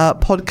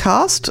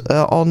podcast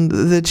on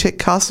the Czech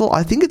castle.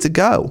 I think it's a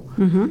go.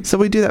 So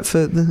we do that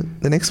for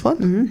the next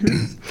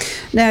one.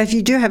 Now, if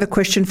you do have a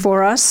question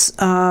for us,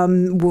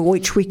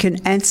 which we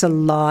can answer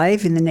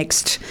live in the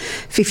next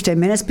 15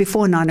 minutes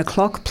before 9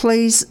 o'clock,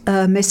 please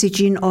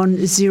message in on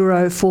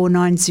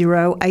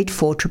 0490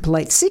 84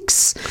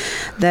 888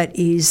 That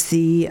is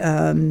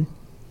the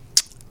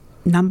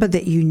number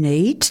that you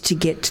need to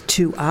get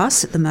to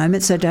us at the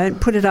moment. So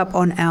don't put it up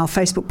on our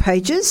Facebook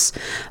pages,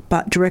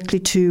 but directly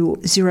to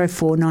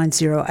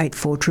 0490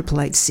 84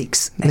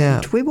 888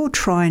 and we will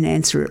try and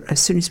answer it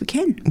as soon as we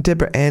can.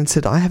 Deborah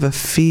answered, I have a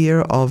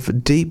fear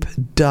of deep,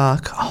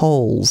 dark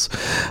holes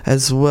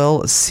as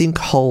well.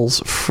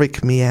 Sinkholes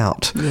freak me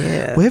out.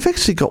 Yeah. We've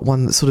actually got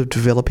one that's sort of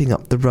developing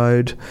up the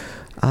road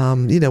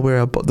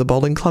where the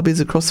bowling club is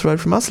across the road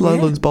from us,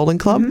 Lowlands Bowling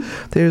Club.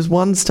 There's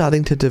one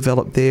starting to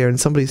develop there, and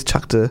somebody's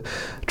chucked a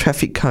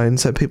traffic cone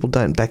so people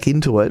don't back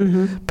into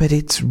it. But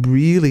it's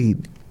really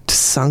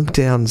sunk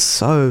down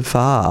so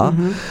far,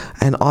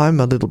 and I'm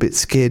a little bit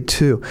scared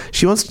too.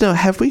 She wants to know,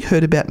 have we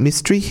heard about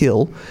Mystery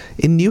Hill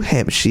in New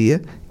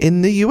Hampshire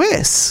in the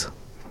US?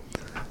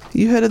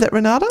 You heard of that,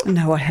 Renata?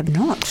 No, I have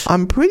not.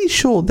 I'm pretty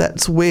sure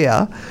that's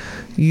where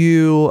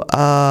you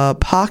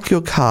park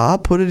your car,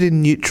 put it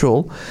in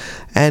neutral,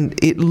 and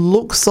it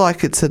looks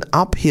like it's an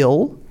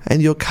uphill,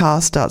 and your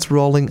car starts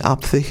rolling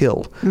up the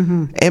hill.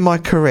 Am I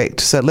correct?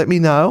 So let me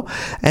know.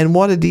 And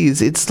what it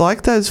is, it's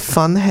like those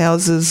fun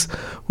houses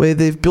where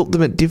they've built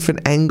them at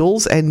different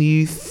angles, and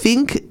you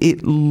think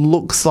it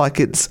looks like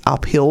it's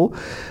uphill,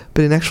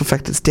 but in actual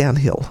fact it's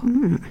downhill.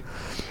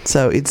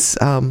 So it's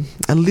a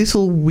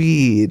little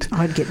weird.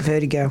 I'd get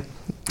vertigo.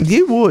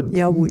 You would.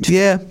 Yeah, I would.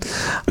 Yeah.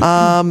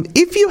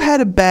 If you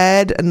had a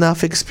bad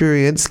enough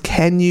experience,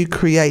 can you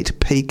create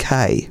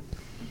PK?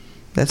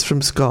 That's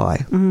from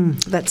Sky.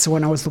 That's the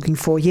one I was looking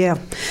for, yeah.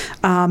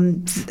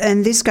 And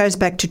this goes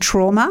back to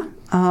trauma.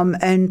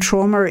 And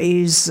trauma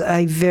is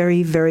a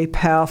very, very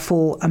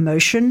powerful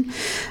emotion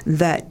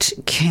that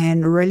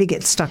can really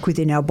get stuck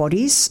within our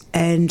bodies.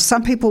 And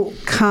some people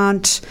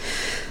can't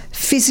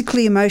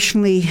physically,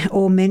 emotionally,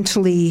 or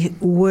mentally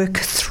work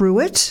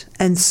through it.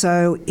 And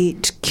so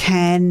it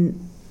can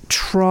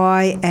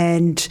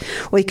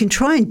you can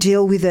try and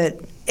deal with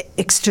it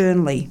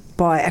externally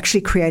by actually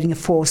creating a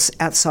force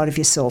outside of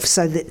yourself.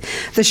 So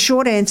the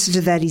short answer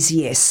to that is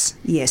yes.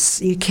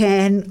 Yes, you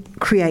can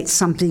create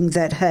something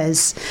that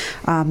has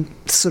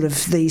sort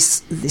of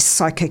this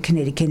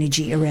psychokinetic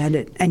energy around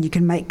it, and you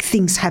can make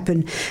things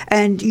happen.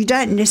 And you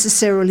don't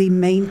necessarily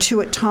mean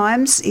to at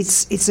times.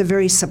 It's a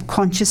very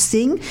subconscious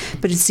thing,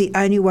 but it's the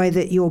only way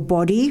that your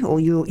body or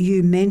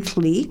you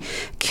mentally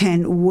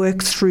can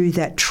work through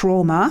that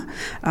trauma.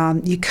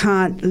 You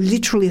can't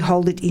literally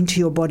hold it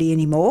into your body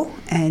anymore,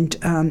 and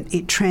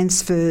it transfers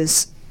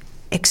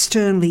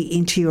externally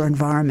into your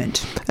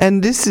environment.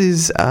 And this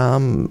is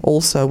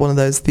also one of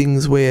those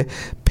things where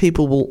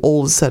people will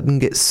all of a sudden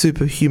get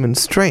superhuman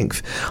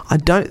strength. I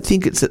don't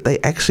think it's that they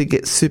actually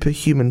get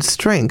superhuman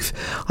strength.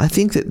 I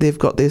think that they've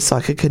got their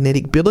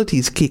psychokinetic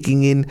abilities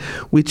kicking in,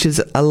 which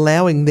is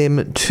allowing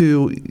them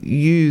to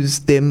use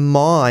their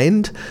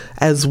mind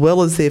as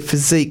well as their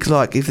physique.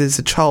 Like if there's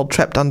a child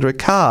trapped under a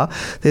car,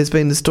 there's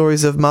been the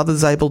stories of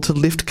mothers able to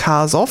lift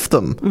cars off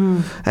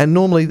them. And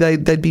normally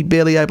they'd be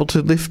barely able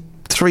to lift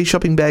 3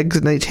 shopping bags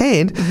in each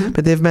hand,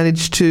 but they've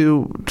managed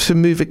to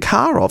move a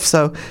car off.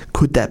 So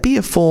could that be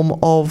a form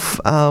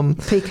of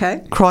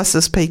PK?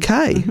 Crisis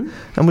PK?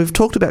 And we've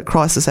talked about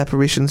crisis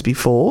apparitions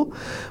before,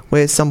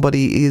 where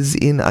somebody is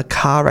in a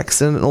car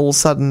accident and all of a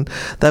sudden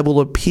they will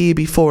appear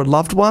before a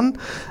loved one,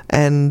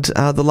 and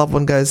the loved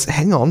one goes,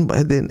 hang on,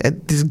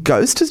 this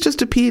ghost has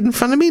just appeared in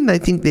front of me, and they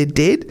think they're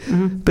dead.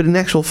 But in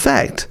actual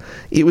fact,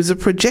 it was a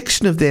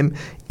projection of them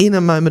in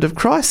a moment of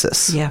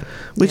crisis,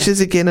 which is,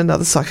 again,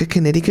 another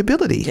psychokinetic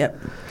ability. Yep.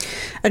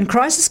 And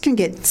crisis can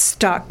get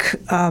stuck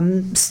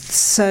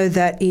so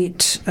that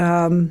it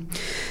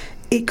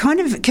kind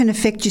of can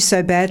affect you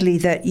so badly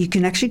that you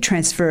can actually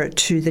transfer it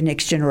to the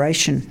next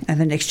generation,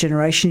 and the next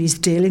generation is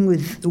dealing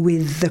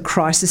with the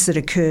crisis that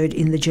occurred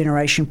in the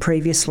generation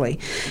previously.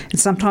 And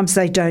sometimes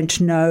they don't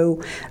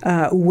know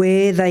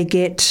where they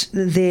get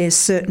their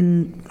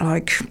certain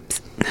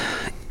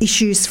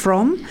issues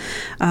from,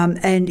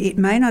 and it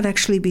may not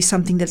actually be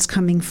something that's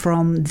coming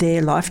from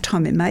their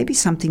lifetime. It may be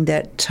something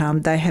that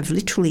they have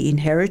literally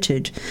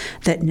inherited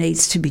that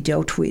needs to be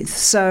dealt with.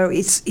 So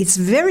it's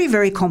very,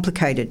 very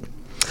complicated.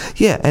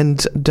 Yeah,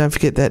 and don't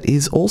forget that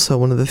is also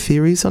one of the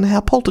theories on how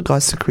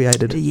poltergeists are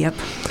created. Yep,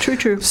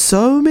 true.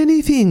 So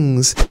many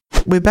things.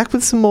 We're back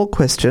with some more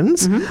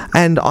questions,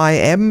 and I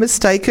am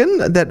mistaken.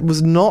 That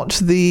was not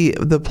the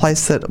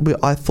place that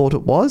I thought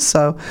it was,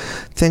 so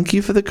thank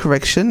you for the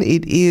correction.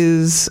 It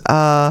is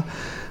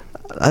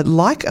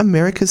like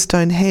America's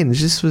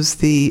Stonehenge. This was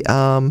the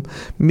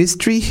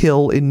Mystery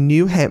Hill in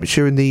New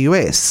Hampshire in the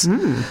US.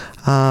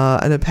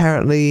 And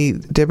apparently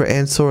Deborah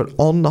Ann saw it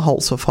on the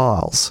Holzer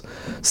Files.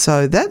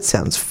 So that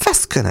sounds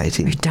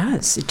fascinating. It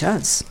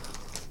does.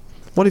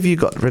 What have you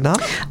got,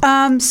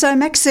 Renata? So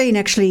Maxine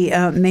actually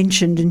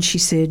mentioned, and she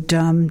said,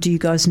 do you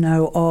guys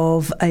know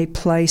of a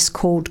place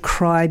called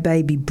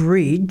Crybaby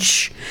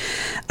Bridge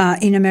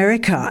in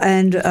America?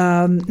 And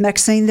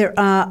Maxine, there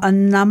are a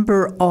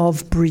number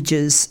of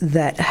bridges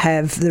that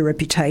have the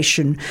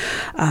reputation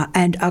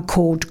and are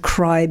called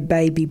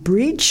Crybaby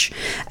Bridge.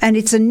 And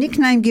it's a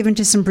nickname given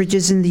to some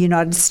bridges in the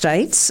United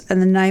States, and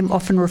the name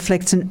often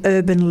reflects an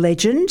urban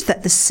legend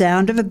that the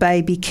sound of a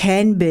baby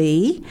can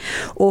be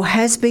or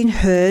has been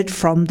heard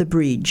from the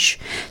bridge.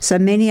 So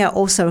many are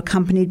also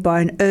accompanied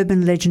by an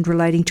urban legend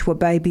relating to a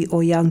baby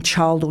or young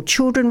child or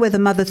children where the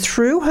mother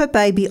threw her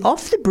baby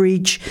off the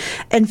bridge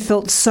and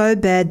felt so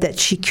bad that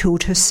she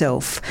killed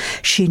herself.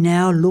 She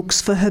now looks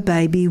for her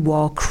baby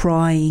while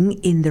crying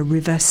in the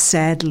river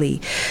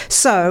sadly.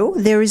 So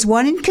there is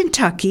one in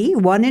Kentucky,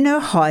 one in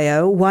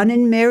Ohio, one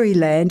in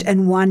Maryland,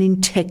 and one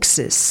in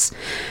Texas.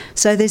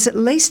 So there's at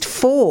least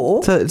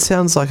 4. So it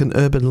sounds like an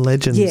urban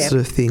legend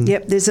sort of thing.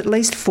 Yep, there's at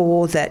least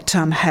 4 that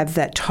have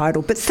that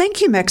title. But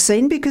thank you,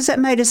 Maxine, because that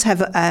made us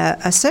have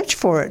a search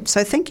for it.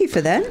 So thank you for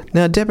that.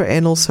 Now, Deborah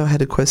Ann also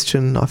had a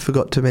question, I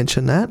forgot to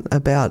mention that,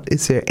 about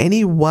is there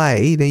any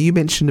way, now you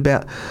mentioned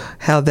about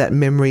how that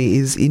memory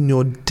is in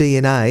your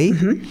DNA.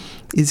 Mm-hmm.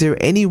 Is there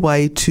any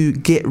way to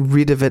get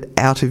rid of it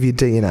out of your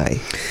DNA?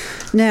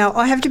 Now,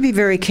 I have to be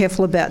very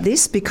careful about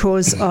this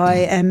because I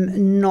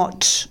am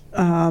not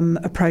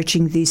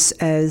approaching this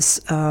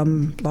as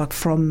like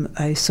from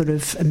a sort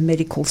of a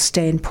medical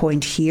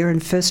standpoint here.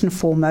 And first and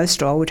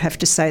foremost, I would have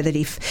to say that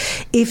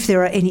if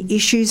there are any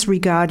issues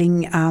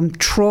regarding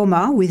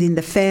trauma within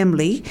the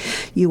family,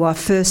 you are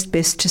first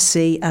best to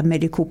see a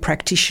medical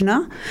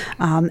practitioner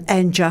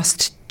and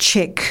just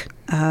check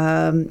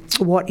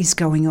what is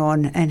going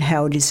on and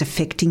how it is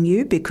affecting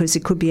you, because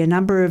it could be a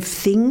number of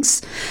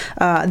things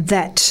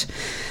that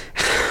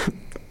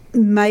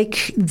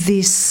make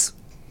this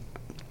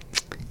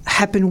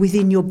happen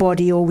within your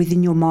body or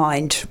within your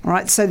mind,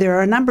 right? So there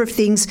are a number of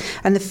things,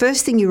 and the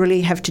first thing you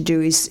really have to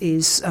do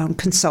is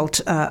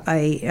consult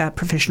a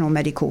professional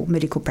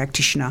medical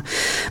practitioner.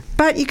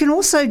 But you can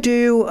also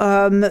do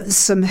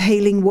some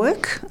healing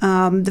work.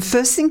 The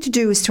first thing to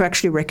do is to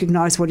actually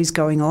recognise what is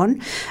going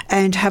on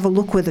and have a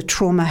look where the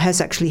trauma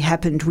has actually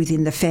happened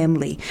within the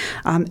family.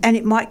 And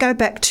it might go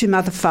back to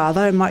mother,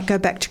 father, it might go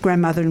back to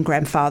grandmother and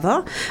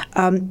grandfather.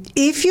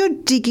 If you're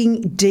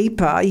digging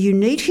deeper, you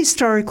need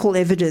historical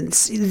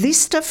evidence.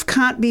 This stuff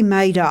can't be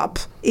made up.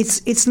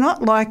 It's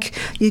not like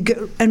you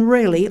go, and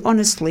really,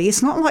 honestly,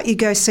 it's not like you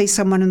go see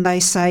someone and they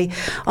say,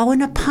 oh,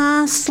 in a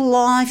past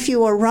life you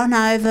were run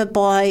over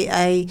by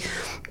a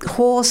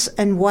horse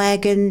and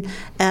wagon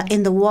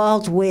in the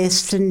Wild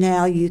West and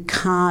now you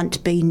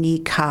can't be near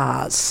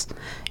cars.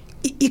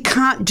 You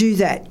can't do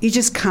that. You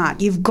just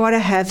can't. You've got to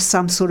have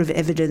some sort of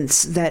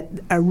evidence that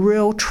a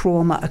real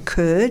trauma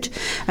occurred,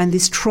 and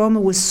this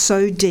trauma was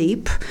so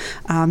deep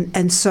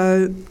and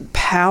so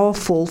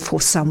powerful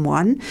for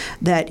someone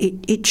that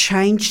it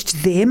changed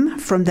them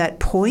from that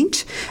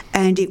point,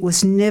 and it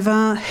was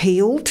never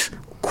healed,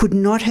 could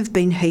not have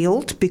been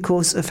healed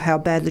because of how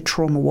bad the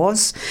trauma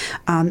was,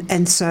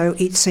 and so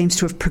it seems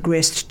to have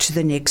progressed to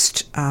the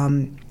next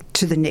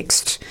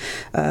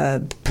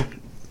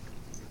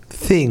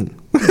thing.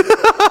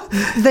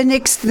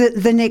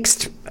 the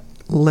next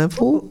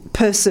level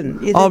person.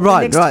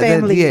 Right.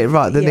 Family.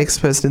 The next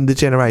person in the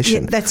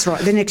generation. Yeah, that's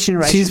right. The next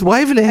generation. She's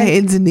waving her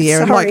hands in the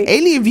air, like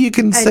any of you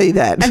can see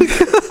that.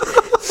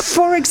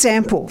 For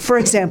example,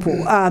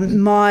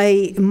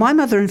 my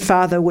mother and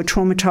father were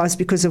traumatised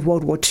because of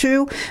World War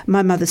II.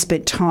 My mother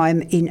spent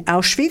time in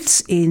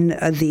Auschwitz in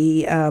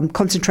the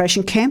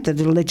concentration camp that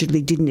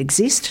allegedly didn't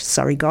exist.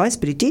 Sorry, guys,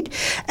 but it did.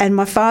 And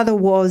my father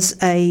was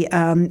a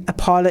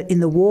pilot in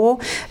the war.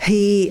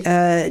 He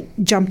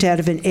jumped out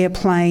of an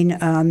airplane,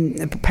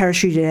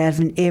 parachuted out of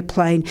an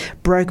airplane,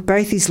 broke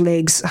both his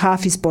legs,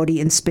 half his body,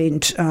 and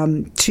spent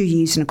 2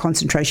 years in a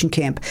concentration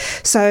camp.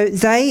 So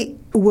they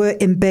were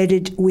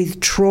embedded with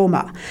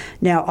trauma.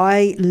 Now,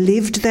 I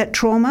lived that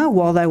trauma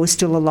while they were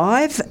still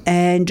alive,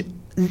 and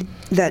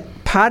that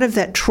part of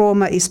that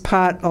trauma is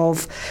part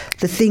of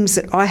the things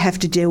that I have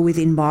to deal with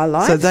in my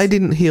life. So they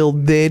didn't heal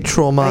their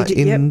trauma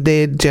in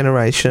their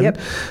generation,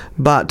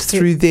 but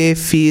through their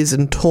fears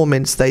and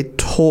torments, they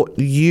taught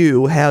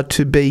you how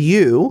to be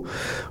you,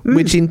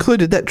 which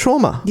included that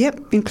trauma.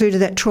 Yep, included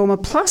that trauma.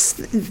 Plus,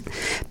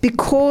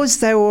 because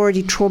they were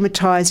already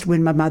traumatised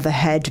when my mother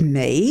had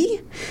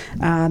me,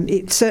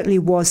 it certainly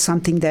was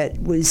something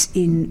that was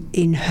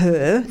in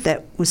her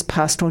that was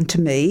passed on to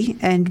me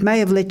and may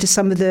have led to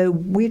some of the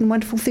weird and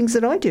wonderful things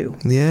that I do.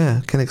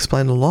 Yeah, can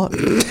explain a lot.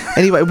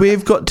 Anyway,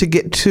 we've got to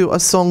get to a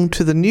song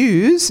to the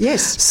news.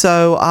 Yes.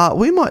 So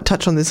we might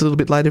touch on this a little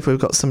bit later if we've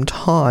got some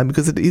time,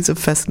 because it is a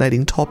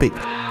fascinating topic.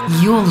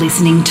 You're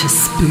listening to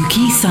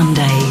Spooky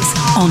Sundays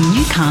on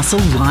Newcastle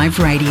Live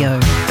Radio.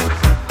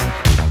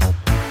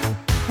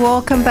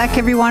 Welcome back,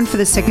 everyone, for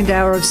the second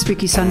hour of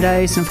Spooky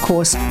Sundays. And, of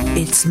course,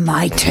 it's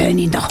my turn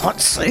in the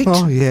hot seat.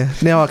 Oh, yeah.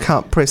 Now I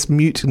can't press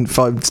mute if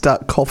I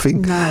start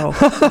coughing. No.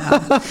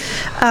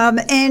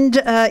 And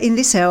in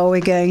this hour,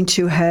 we're going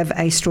to have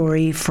a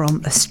story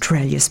from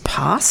Australia's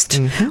past.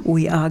 Mm-hmm.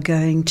 We are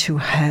going to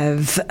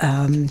have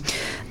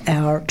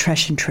our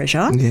Trash and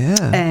Treasure.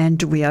 Yeah.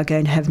 And we are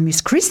going to have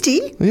Miss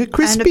Christy. Yeah,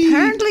 Crispy. And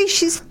apparently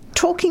she's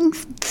talking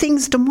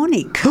things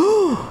demonic.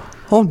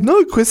 Oh,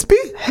 no, Crispy.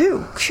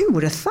 Who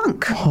would have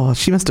thunk? Oh,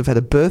 she must have had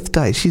a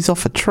birthday. She's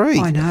off a tree.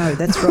 I know,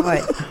 that's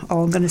right.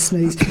 Oh, I'm going to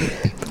sneeze.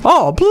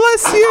 Oh,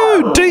 bless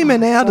you.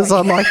 Demon out, as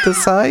I like to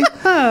say.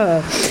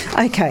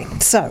 Okay,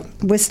 so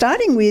we're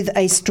starting with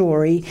a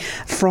story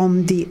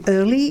from the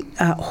early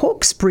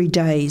Hawkesbury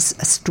days,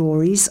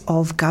 stories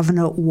of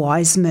Governor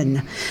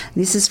Wiseman.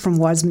 This is from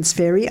Wiseman's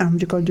Ferry. I'm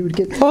just going to do it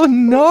again. Oh,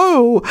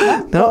 no.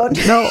 No.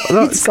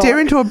 It's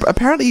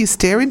Apparently you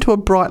stare into a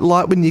bright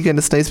light when you're going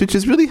to sneeze, which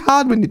is really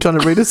hard when you're trying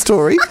to read a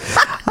story,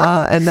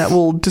 and that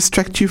will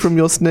distract you from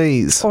your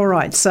sneeze. All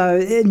right, so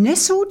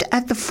nestled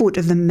at the foot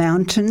of the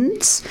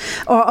mountains,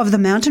 or of the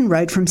mountain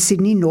road from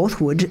Sydney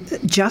northward,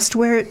 just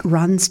where it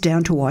runs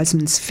down to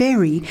Wiseman's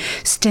Ferry,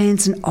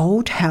 stands an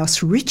old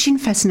house rich in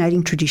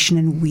fascinating tradition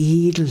and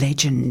weird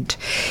legend.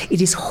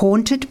 It is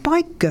haunted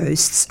by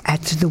ghosts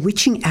at the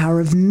witching hour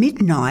of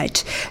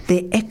midnight.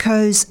 There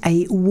echoes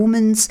a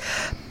woman's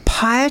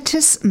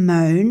piteous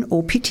moan,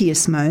 or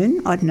piteous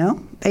moan, I don't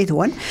know, either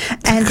one,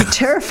 and the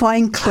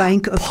terrifying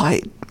clank of...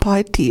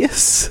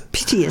 Piteous?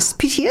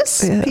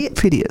 Piteous. Yeah,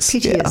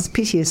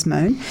 Piteous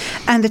moan,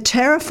 and the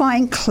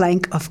terrifying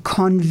clank of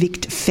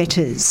convict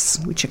fetters,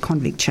 which are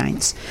convict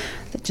chains.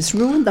 That just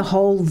ruined the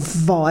whole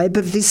vibe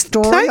of this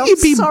story. Don't you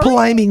be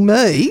blaming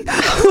me.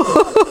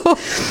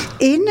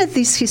 In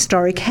this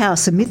historic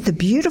house, amid the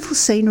beautiful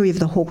scenery of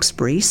the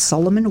Hawkesbury,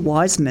 Solomon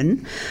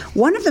Wiseman,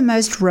 one of the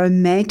most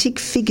romantic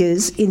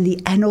figures in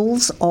the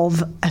annals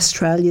of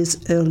Australia's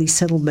early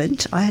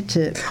settlement. I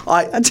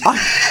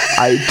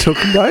took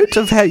note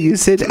of how you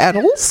said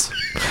annals,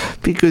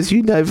 because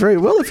you know very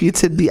well if you'd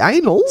said the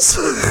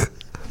anals,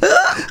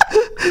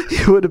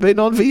 you would have been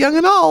on for young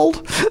and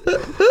old.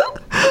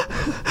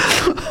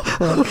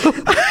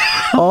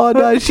 Oh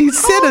no, she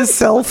set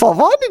herself off.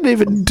 I didn't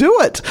even do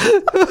it.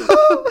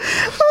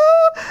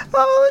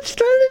 It's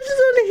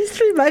on a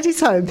history mate's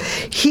home.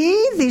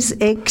 Here, this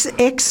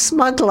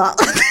ex-smuggler.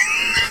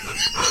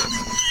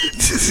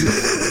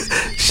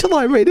 Shall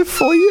I read it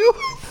for you?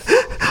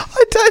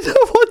 I don't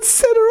know what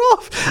set her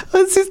off.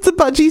 Is this the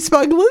budgie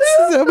smugglers?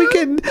 So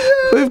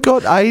we've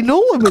got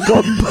anal and we've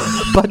got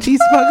budgie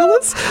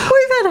smugglers.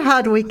 We've had a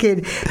hard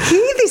weekend.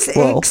 Here, this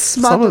ex-smuggler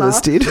some of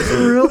us did.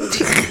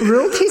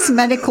 ruled his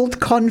manacled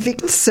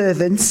convict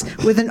servants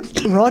with a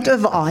rod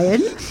of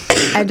iron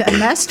and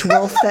amassed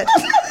wealth that...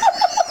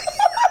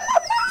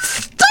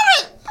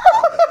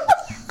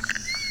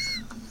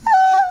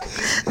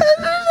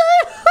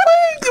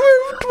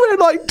 We're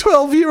like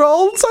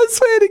 12-year-olds, I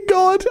swear to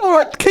God. All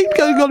right, keep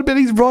going on about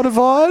his rod of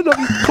iron.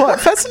 I'm quite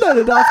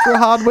fascinated after a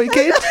hard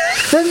weekend.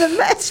 And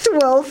amassed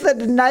wealth that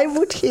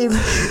enabled him,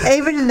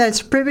 even in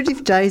those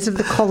primitive days of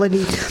the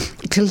colony,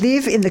 to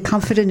live in the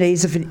comfort and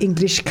ease of an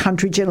English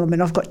country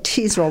gentleman. I've got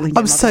tears rolling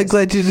down I'm so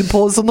glad you didn't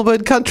pause on the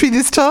word country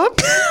this time.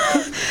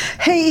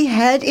 He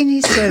had in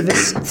his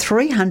service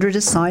 300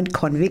 assigned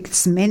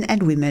convicts, men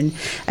and women,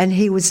 and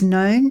he was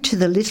known to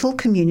the little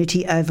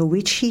community over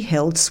which he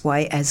held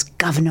sway as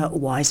Governor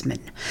Wiseman.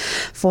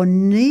 For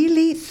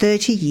nearly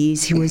 30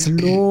 years, he was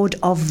lord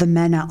of the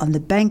manor on the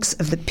banks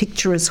of the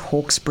picturesque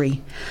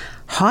Hawkesbury.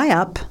 High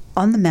up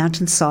on the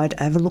mountainside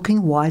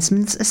overlooking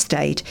Wiseman's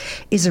estate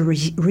is a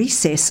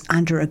recess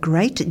under a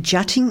great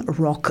jutting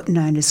rock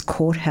known as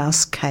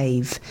Courthouse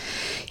Cave.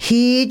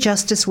 Here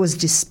justice was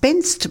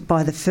dispensed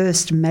by the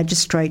first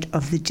magistrate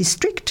of the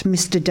district,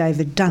 Mr.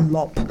 David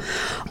Dunlop.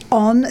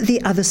 On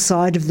the other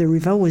side of the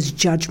river was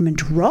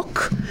Judgment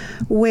Rock,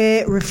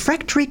 where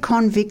refractory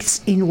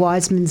convicts in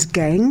Wiseman's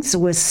gangs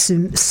were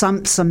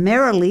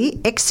summarily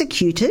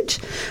executed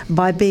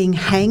by being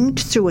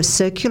hanged through a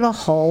circular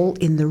hole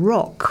in the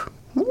rock.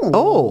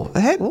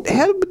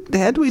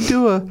 How do we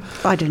do a...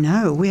 I don't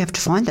know. We have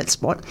to find that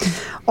spot.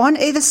 On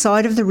either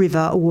side of the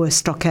river were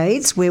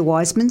stockades where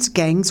Wiseman's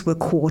gangs were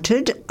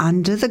quartered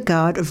under the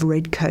guard of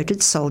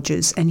red-coated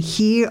soldiers. And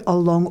here,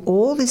 along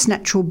all this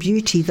natural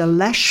beauty, the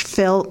lash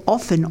fell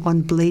often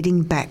on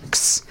bleeding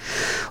backs.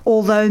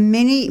 Although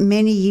many,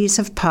 many years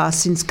have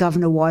passed since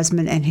Governor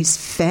Wiseman and his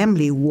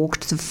family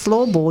walked the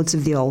floorboards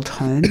of the old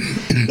home,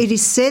 it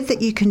is said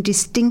that you can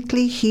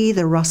distinctly hear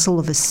the rustle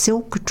of a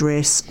silk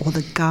dress or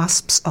the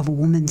gasps of a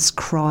woman's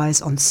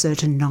cries on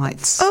certain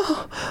nights.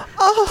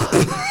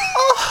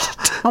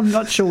 I'm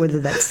not sure whether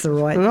that's the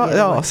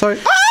right... sorry.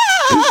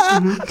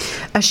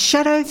 A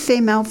shadow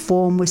female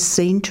form was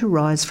seen to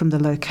rise from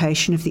the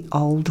location of the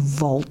old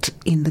vault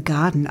in the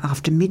garden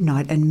after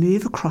midnight and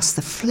move across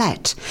the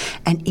flat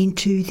and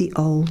into the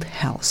old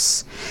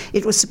house.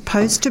 It was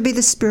supposed to be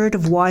the spirit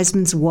of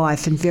Wiseman's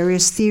wife, and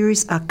various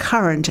theories are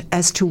current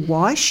as to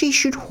why she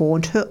should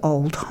haunt her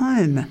old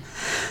home.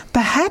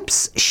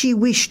 Perhaps she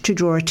wished to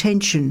draw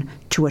attention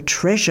to a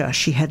treasure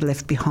she had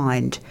left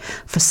behind.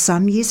 For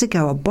some years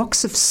ago, a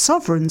box of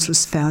sovereigns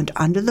was found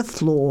under the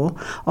floor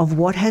of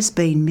what has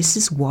been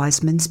Mrs.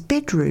 Wiseman's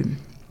bedroom.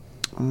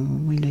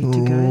 We need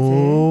to go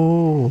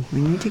there.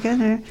 We need to go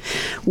there.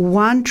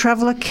 One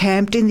traveller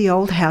camped in the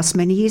old house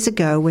many years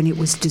ago when it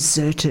was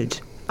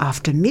deserted.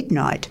 After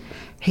midnight,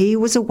 he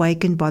was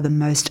awakened by the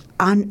most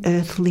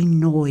unearthly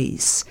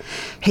noise.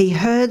 He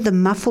heard the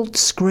muffled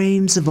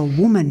screams of a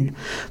woman,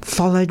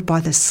 followed by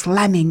the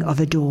slamming of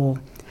a door.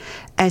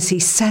 As he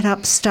sat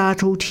up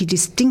startled, he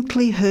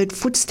distinctly heard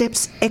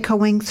footsteps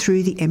echoing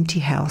through the empty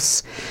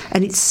house,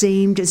 and it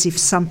seemed as if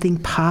something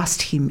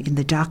passed him in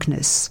the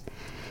darkness.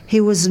 He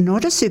was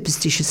not a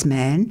superstitious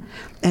man,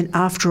 and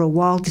after a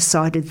while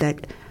decided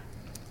that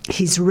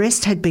his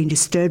rest had been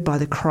disturbed by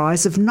the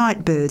cries of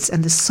night birds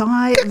and the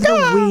sigh of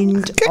the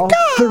wind off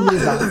the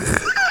river.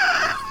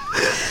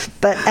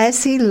 But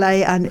as he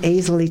lay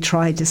uneasily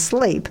trying to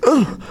sleep...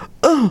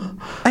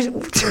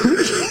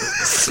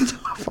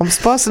 I'm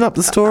spicing up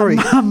the story.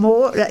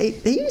 Are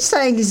you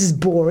saying this is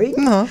boring?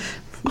 No.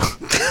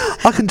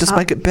 I can just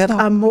make it better.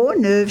 A more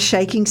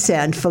nerve-shaking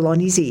sound fell on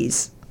his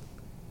ears.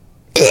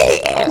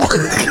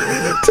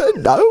 I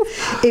don't know.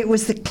 It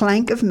was the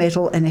clank of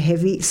metal and a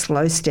heavy,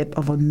 slow step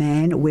of a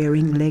man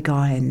wearing leg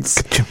irons.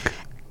 Ka-chunk,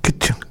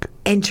 ka-chunk.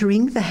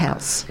 Entering the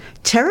house.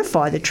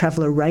 Terrified, the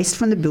traveller raced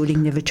from the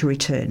building, never to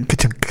return.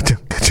 Ka-chunk,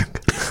 ka-chunk, ka-chunk.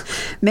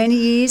 Many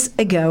years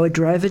ago, a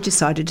drover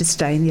decided to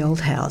stay in the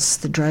old house.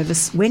 The drover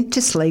went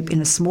to sleep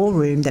in a small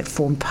room that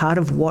formed part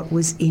of what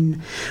was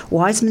in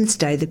Wiseman's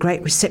day the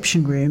great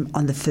reception room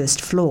on the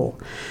first floor.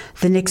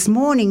 The next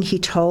morning, he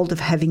told of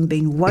having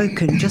been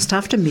woken just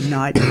after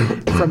midnight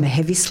from a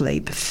heavy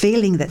sleep,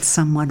 feeling that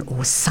someone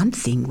or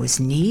something was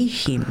near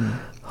him.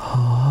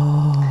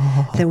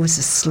 There was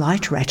a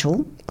slight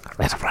rattle,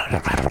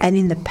 and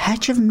in the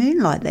patch of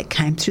moonlight that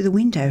came through the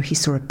window, he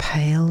saw a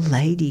pale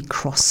lady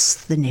cross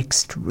the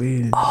next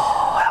room.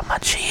 Oh, how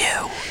much are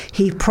you?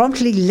 He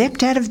promptly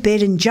leapt out of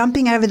bed and,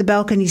 jumping over the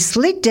balcony,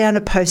 slid down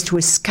a post to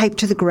escape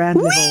to the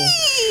ground level.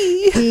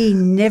 He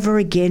never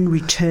again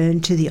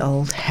returned to the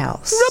old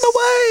house. Run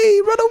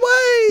away! Run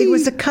away! It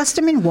was the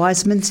custom in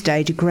Wiseman's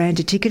day to grant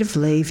a ticket of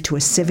leave to a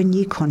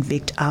 7-year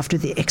convict after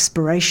the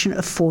expiration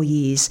of 4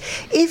 years,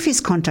 if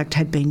his conduct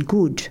had been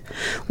good.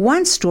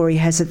 One story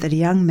has it that a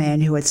young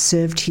man who had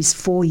served his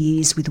 4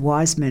 years with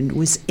Wiseman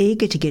was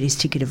eager to get his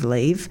ticket of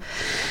leave.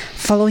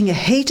 Following a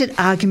heated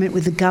argument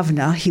with the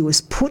governor, he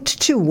was put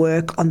to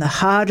work on the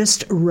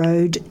hardest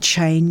road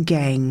chain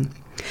gang.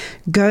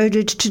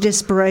 Goaded to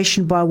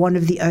desperation by one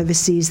of the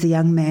overseers, the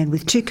young man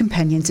with 2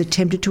 companions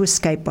attempted to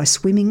escape by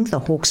swimming the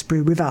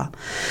Hawkesbury River.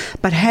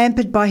 But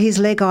hampered by his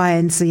leg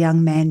irons, the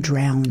young man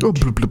drowned. Oh,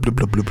 blub, blub, blub,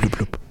 blub, blub,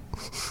 blub.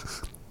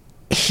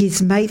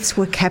 His mates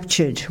were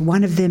captured,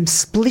 one of them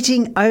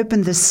splitting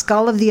open the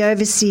skull of the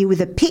overseer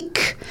with a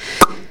pick.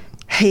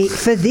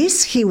 For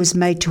this, he was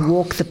made to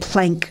walk the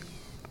plank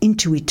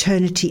into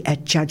eternity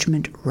at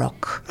Judgment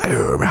Rock.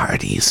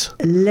 Hearties.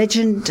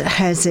 Legend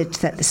has it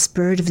that the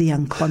spirit of the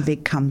young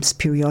convict comes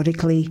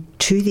periodically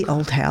to the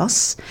old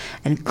house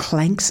and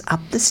clanks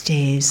up the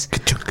stairs,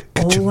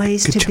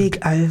 always to beg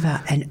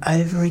over and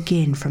over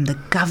again from the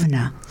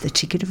governor the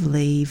ticket of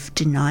leave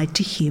denied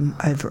to him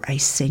over a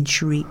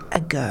century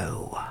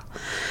ago.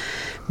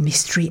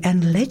 Mystery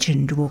and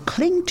legend will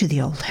cling to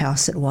the old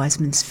house at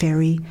Wiseman's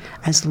Ferry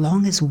as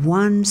long as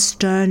one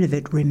stone of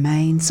it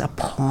remains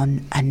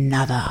upon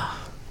another.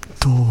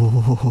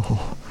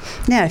 Oh.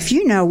 Now, if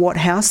you know what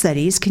house that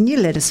is, can you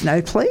let us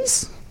know,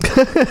 please?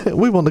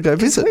 We want to go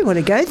visit. We want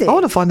to go there. I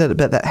want to find out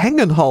about that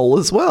hanging hole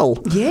as well.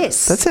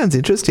 Yes. That sounds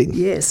interesting.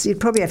 Yes, you'd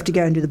probably have to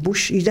go into the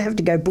bush. You'd have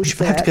to go bush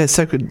for that.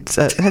 Have to go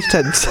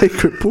hashtag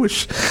sacred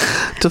bush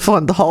to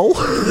find the hole.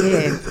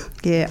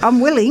 Yeah. I'm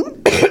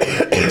willing.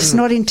 It's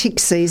not in tick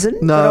season,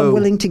 but I'm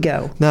willing to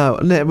go. No,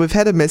 we've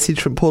had a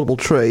message from Portable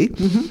Tree.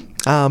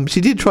 Mm-hmm. She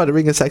did try to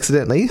ring us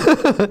accidentally.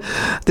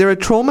 There are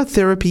trauma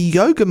therapy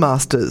yoga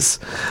masters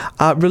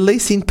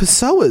releasing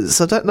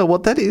PSOAs. I don't know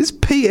what that is.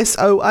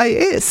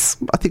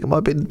 PSOAS. I think it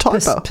might be a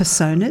typo.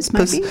 Personas,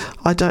 maybe?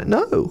 I don't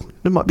know.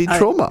 It might be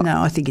trauma.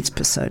 No, I think it's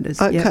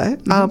personas. Okay. Yep.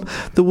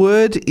 Mm-hmm. The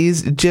word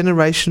is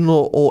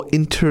generational or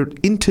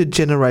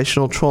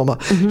intergenerational trauma.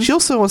 Mm-hmm. She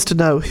also wants to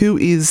know who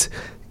is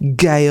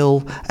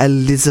Gail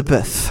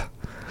Elizabeth.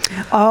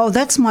 Oh,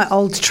 that's my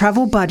old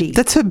travel buddy.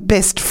 That's her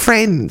best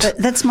friend.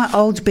 That's my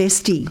old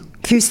bestie.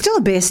 Who's still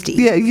a bestie.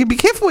 Yeah, you be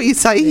careful what you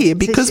say here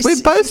because we're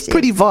both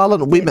pretty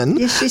violent women.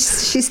 Yeah,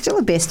 she's still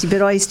a bestie,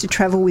 but I used to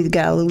travel with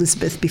Gail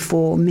Elizabeth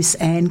before Miss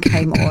Anne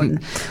came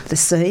on the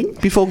scene.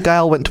 Before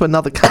Gail went to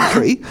another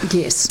country.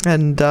 Yes.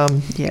 And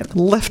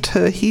left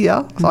her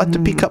here. I had to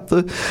pick up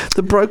the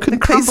broken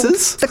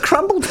pieces. The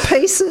crumbled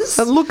pieces.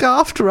 And look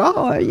after her.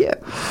 Oh, yeah.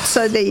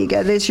 So there you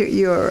go. There's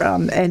your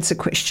answer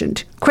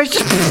questioned.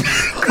 Question.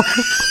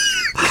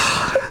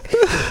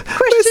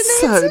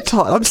 So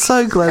tired. I'm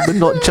so glad we're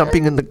not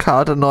jumping in the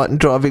car tonight and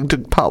driving to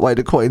partway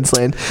to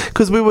Queensland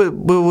because we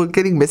were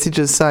getting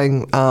messages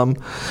saying,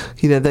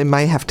 they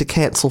may have to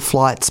cancel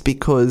flights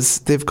because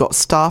they've got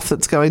staff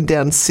that's going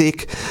down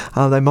sick.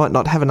 They might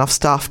not have enough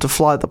staff to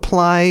fly the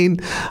plane.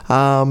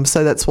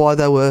 So that's why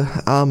they were.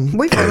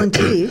 We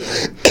volunteer.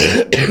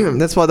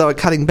 That's why they were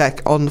cutting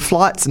back on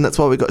flights, and that's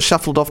why we got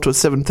shuffled off to a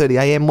 7:30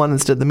 a.m. one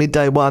instead of the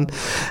midday one.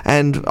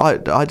 And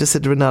I just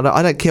said to Renata,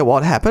 I don't care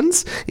what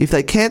happens if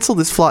they cancel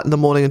this flight in the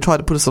morning and try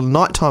to put us on a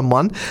nighttime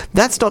one.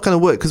 That's not going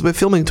to work because we're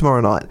filming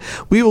tomorrow night.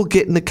 We will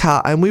get in the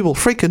car and we will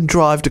freaking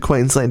drive to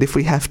Queensland if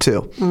we have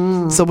to.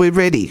 So we're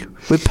ready.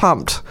 We're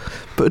pumped,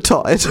 but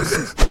tired.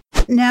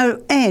 Now,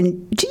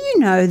 Anne, do you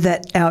know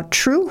that our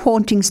True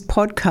Hauntings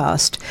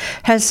podcast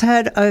has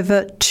had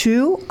over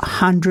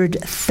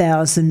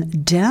 200,000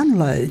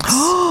 downloads?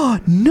 Oh,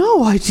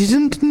 no, I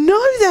didn't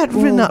know that,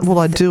 Renata. Well,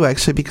 I do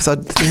actually, because I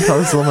think I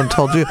was the one that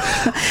told you.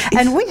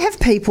 And we have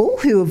people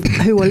who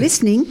are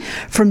listening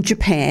from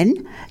Japan,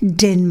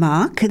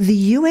 Denmark, the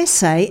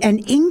USA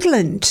and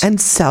England.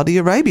 And Saudi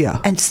Arabia.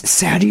 And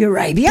Saudi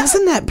Arabia?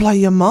 Doesn't that blow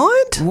your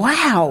mind?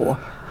 Wow.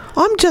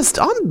 I'm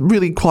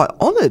really quite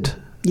honoured.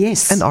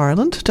 Yes. And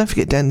Ireland. Don't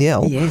forget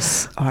Danielle.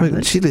 Yes,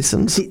 Ireland. She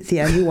listens.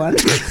 The only one.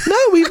 No,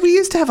 we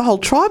used to have a whole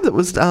tribe that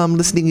was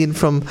listening in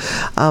from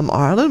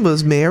Ireland.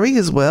 Was Mary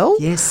as well?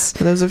 Yes.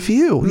 And there was a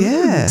few,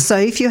 yeah. So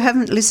if you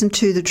haven't listened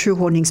to the True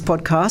Hauntings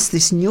podcast,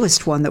 this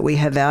newest one that we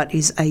have out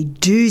is a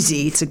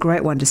doozy. It's a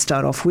great one to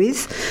start off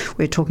with.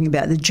 We're talking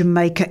about the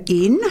Jamaica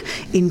Inn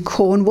in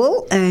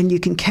Cornwall, and you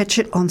can catch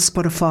it on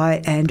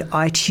Spotify and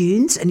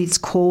iTunes, and it's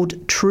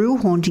called True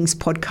Hauntings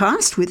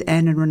Podcast with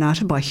Anne and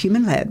Renata by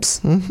Human Labs.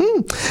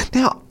 Mm-hmm.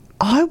 Now,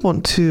 I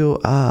want to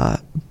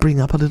bring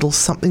up a little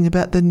something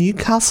about the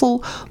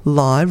Newcastle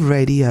Live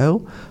Radio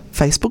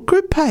Facebook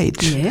group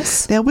page.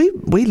 Yes. Now, we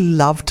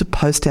love to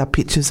post our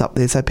pictures up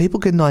there so people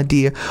get an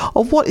idea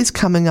of what is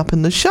coming up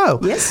in the show.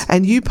 Yes.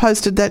 And you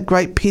posted that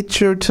great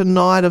picture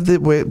tonight of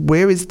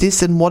where is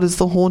this and what is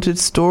the haunted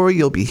story.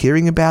 You'll be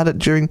hearing about it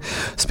during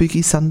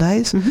Spooky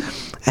Sundays.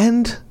 Mm-hmm.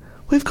 And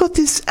we've got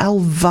this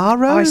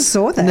Alvaro I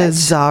saw that.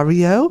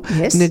 Nazario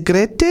Yes.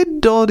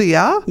 Negrete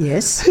Doria,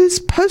 Yes. who's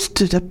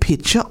posted a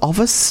picture of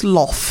a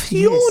sloth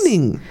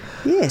yawning.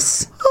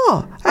 Yes.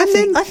 Oh,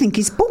 and I think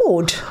he's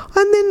bored.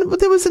 And then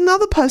there was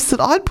another post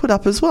that I'd put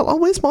up as well. Oh,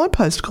 where's my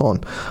post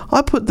gone?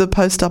 I put the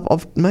post up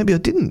of, maybe I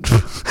didn't,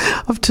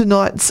 of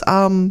tonight's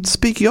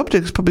spooky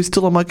objects, probably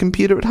still on my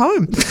computer at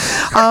home.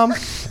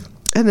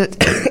 And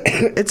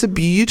it's a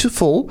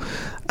beautiful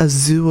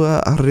azure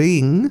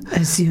ring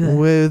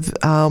with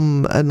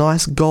a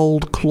nice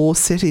gold claw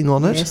setting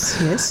on it. Yes,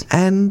 yes.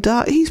 And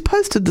he's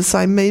posted the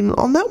same meme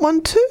on that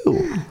one too.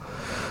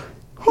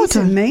 He's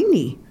a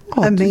meanie.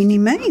 A meanie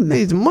meme.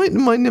 He's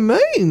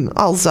mean.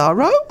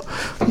 Alzaro,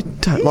 you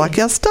don't like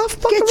our stuff?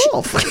 Bugger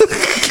off.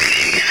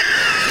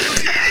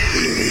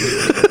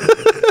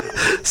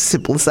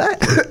 Simple as that.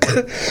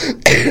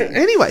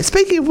 Anyway,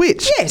 speaking of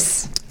which.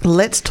 Yes.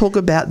 Let's talk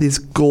about this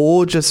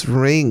gorgeous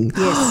ring.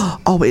 Yes.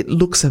 Oh, it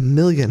looks $1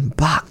 million.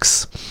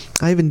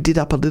 I even did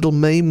up a little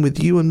meme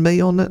with you and me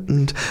on it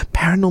and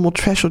paranormal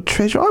trash or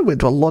treasure. I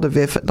went to a lot of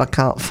effort and I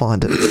can't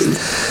find it.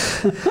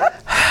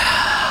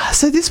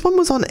 So this one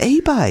was on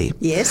eBay.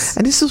 Yes.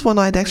 And this was one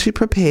I'd actually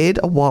prepared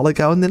a while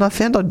ago, and then I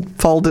found I'd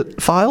filed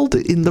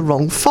it in the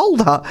wrong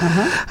folder.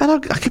 Uh-huh. And I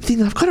kept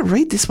thinking, I've got to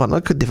read this one. I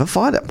could never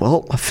find it.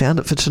 Well, I found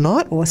it for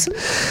tonight. Awesome.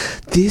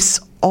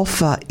 This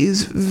offer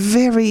is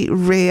very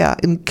rare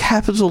in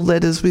capital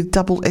letters with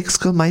double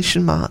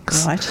exclamation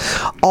marks. Right.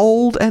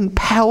 Old and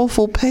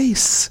powerful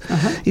piece.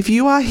 Uh-huh. If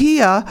you are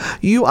here,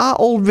 you are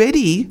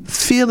already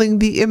feeling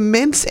the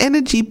immense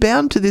energy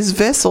bound to this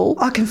vessel.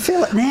 I can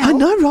feel it now. I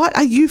know, right?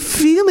 Are you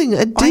feeling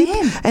a deep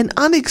and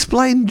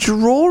unexplained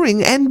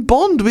drawing and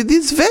bond with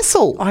this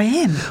vessel? I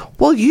am.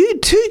 Well, you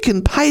too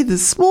can pay the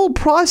small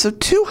price of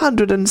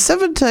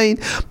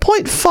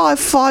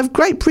 217.55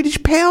 Great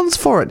British pounds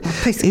for it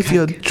if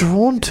you're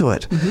drawn to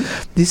it. Mm-hmm.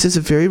 This is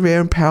a very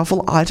rare and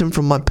powerful item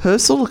from my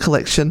personal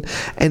collection,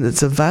 and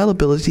its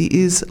availability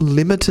is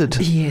limited.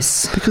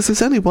 Yes. Because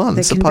there's only one,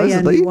 there supposedly.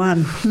 Can be only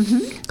one.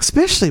 Mm-hmm.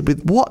 Especially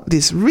with what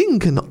this ring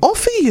can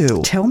offer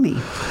you. Tell me.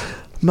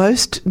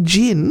 Most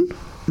gin.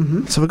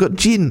 Mm-hmm. So we've got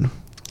gin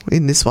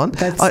in this one.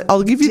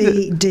 I'll give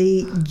you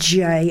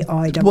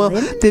D-J-I-N-N. Well,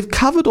 they've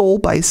covered all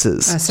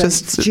bases. So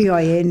it's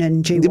G-I-N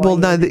and G-Y-N. Well,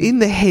 no, in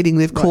the heading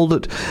they've called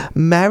it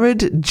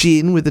Married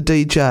Gin with a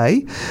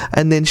DJ,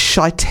 and then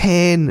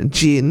Shaitan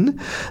Gin,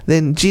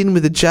 then Gin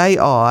with a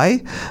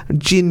J-I,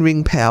 Gin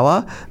Ring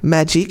Power,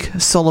 Magic,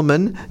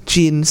 Solomon,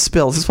 Gin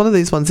Spells. It's one of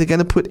these ones they're going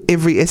to put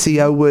every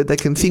SEO word they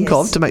can think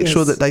of to make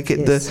sure that they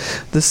get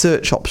the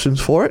search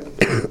options for it.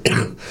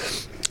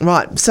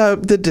 Right, so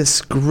the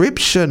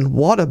description,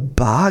 what a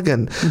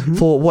bargain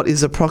for what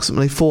is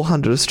approximately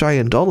 400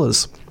 Australian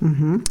dollars.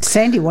 Mm-hmm.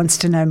 Sandy wants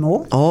to know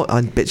more. Oh,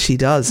 I bet she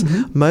does.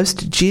 Mm-hmm.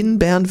 Most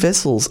gin-bound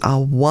vessels are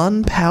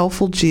one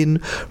powerful gin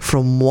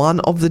from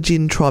one of the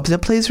gin tribes. Now,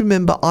 please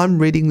remember, I'm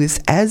reading this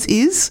as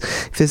is.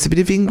 If there's a bit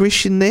of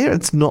English in there,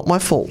 it's not my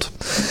fault.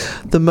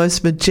 The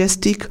most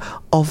majestic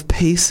of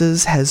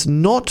pieces has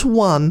not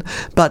one,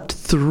 but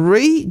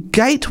 3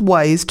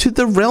 gateways to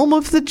the realm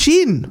of the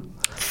gin.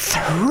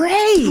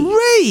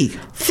 3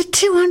 for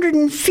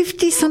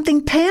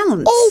 250-something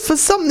pounds. All for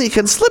something you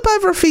can slip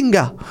over a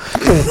finger.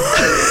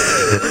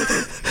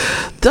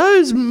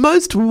 Those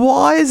most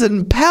wise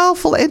and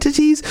powerful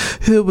entities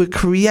who were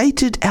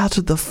created out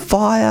of the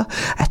fire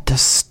at the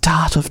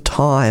start of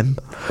time.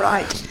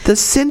 Right. The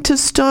centre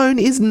stone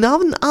is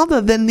none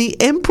other than the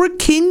Emperor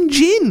King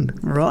Jin.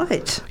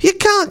 Right. You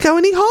can't go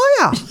any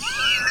higher.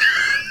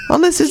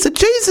 Unless it's a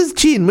Jesus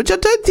gin, which I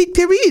don't think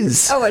there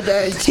is. Oh, I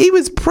don't. He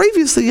was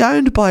previously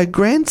owned by a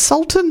Grand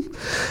Sultan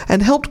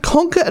and helped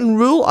conquer and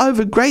rule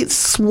over great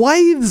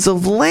swathes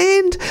of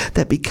land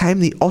that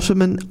became the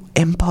Ottoman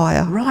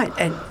Empire. Right,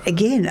 and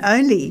again,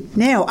 only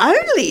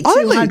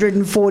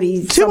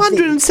 240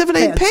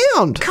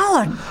 £217.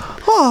 God.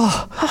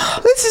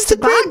 This is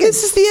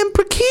the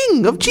Emperor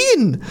King of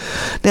gin.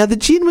 Now, the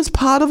gin was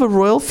part of a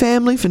royal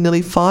family for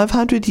nearly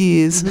 500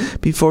 years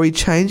before he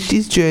changed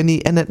his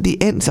journey, and at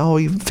the end,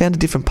 he found a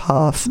different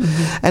path.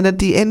 And at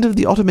the end of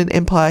the Ottoman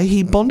Empire,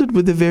 he bonded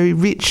with a very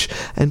rich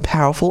and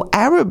powerful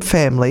Arab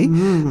family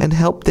and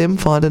helped them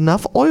find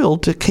enough oil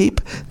to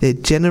keep their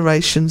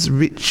generations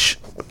rich.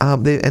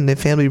 And their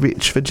family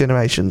rich for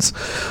generations.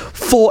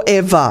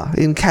 Forever,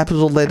 in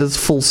capital letters,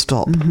 full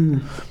stop.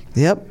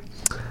 Yep.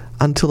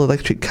 Until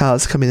electric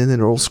cars come in and then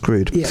they're all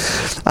screwed. Yeah.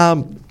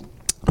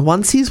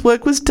 Once his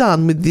work was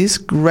done with this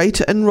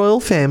great and royal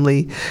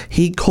family,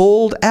 he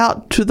called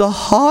out to the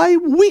High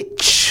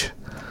Witch,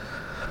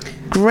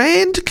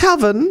 Grand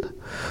Coven,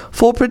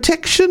 for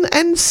protection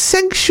and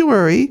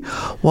sanctuary,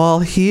 while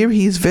here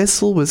his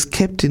vessel was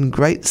kept in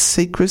great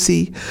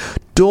secrecy,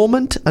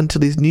 dormant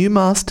until his new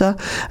master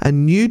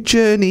and new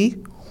journey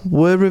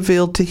were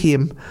revealed to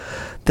him.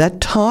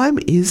 That time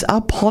is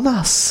upon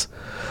us.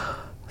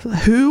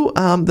 Who,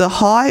 the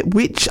High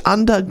Witch,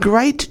 under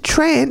great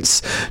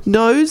trance,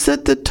 knows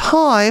that the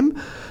time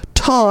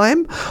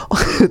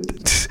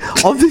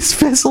of this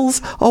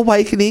vessel's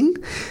awakening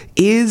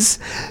is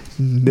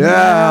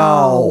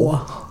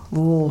now.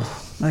 Oh,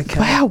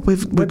 okay. Wow,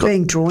 we're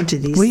being drawn to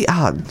this. We're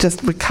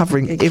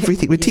covering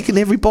everything. We're ticking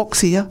every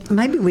box here.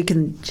 Maybe we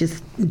can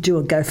just do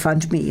a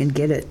GoFundMe and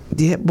get it.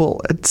 Yeah,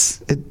 well, I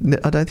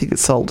don't think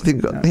it's sold. I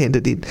think it got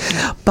handed in.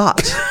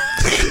 But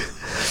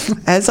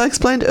as I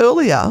explained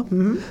earlier,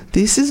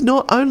 this is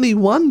not only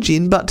one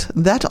gin, but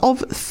that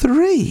of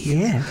three.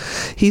 Yeah.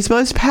 His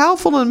most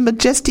powerful and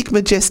majestic.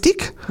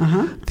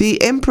 The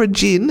Emperor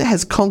Jin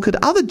has conquered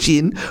other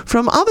jinn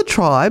from other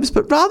tribes,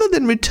 but rather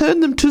than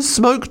return them to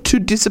smoke to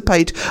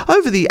dissipate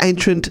over the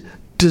ancient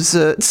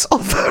deserts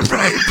of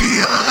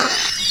Arabia.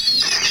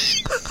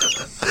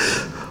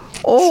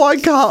 Oh, I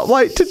can't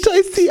wait to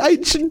taste the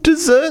ancient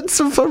deserts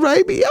of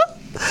Arabia.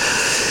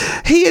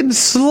 He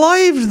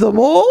enslaved them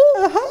all,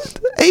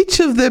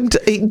 each of them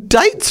to eat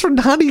dates from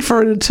honey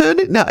for an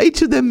eternity. Now,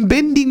 each of them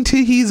bending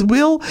to his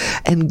will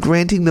and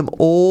granting them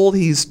all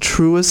his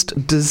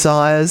truest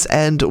desires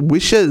and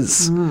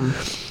wishes.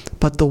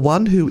 But the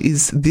one who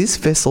is this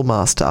vessel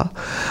master,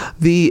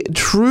 the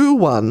true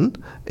one,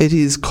 it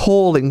is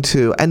calling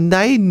to, and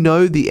they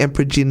know the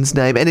Emperor Jin's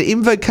name, and an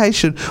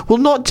invocation will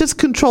not just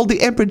control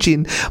the Emperor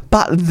Jin,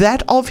 but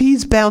that of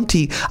his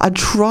bounty, a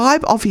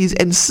tribe of his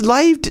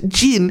enslaved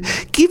Jin,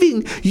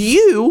 giving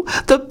you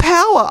the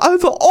power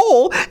over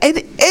all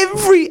and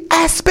every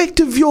aspect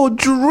of your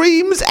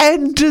dreams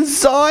and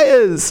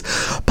desires.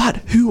 But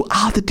who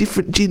are the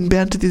different Jin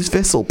bound to this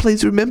vessel?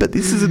 Please remember,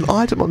 this is an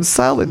item on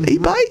sale in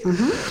eBay.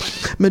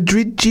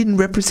 Madrid Jin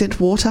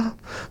represent water.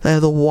 They are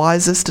the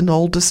wisest and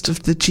oldest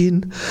of the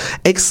Jin.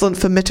 Excellent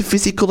for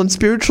metaphysical and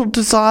spiritual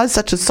desires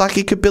such as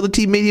psychic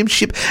ability,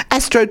 mediumship,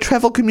 astro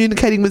travel,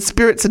 communicating with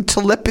spirits and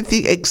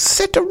telepathy,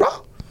 etc.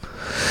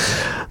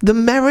 The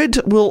married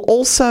will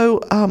also,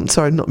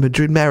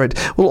 married,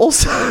 will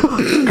also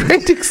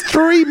grant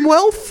extreme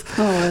wealth.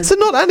 So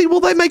not only will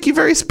they make you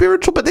very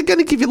spiritual, but they're going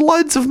to give you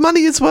loads of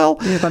money as well.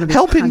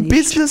 Help in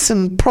business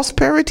and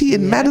prosperity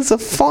in matters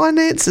of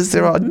finances.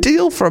 They're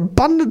ideal for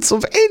abundance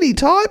of any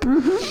type.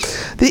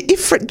 The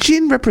Ifrit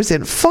Jinn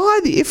represent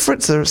fire. The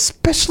Ifrits are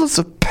specialists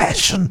of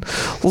passion,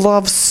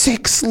 love,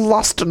 sex,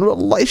 lust and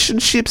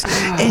relationships.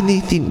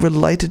 Anything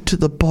related to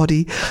the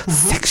body,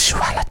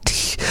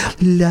 sexuality,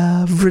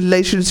 love,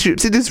 relationships.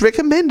 It is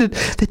recommended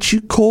that you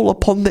call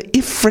upon the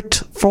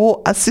Ifrit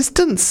for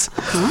assistance.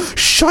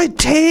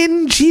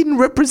 Shaitan Jinn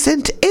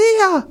represent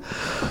air.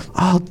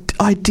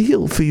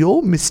 Ideal for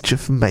your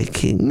mischief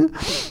making,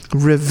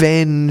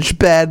 revenge,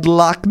 bad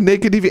luck,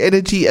 negative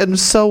energy, and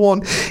so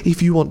on.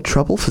 If you want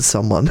trouble for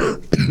someone,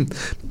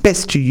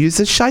 best you use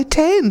a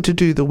shaitan to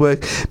do the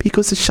work,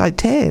 because a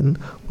shaitan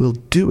will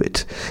do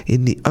it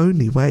in the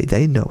only way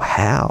they know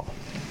how.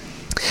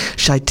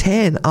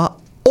 Shaitan are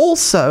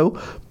also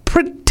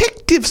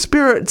protective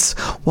spirits.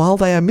 While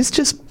they are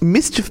mischief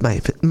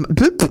makers,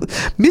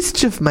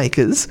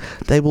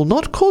 they will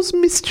not cause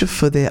mischief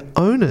for their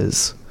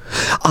owners.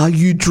 Are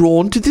you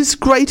drawn to this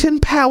great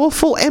and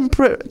powerful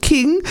Emperor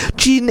King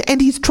Jin and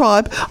his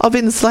tribe of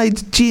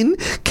enslaved Jin?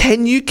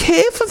 Can you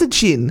care for the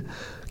Jin?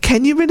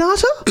 Can you,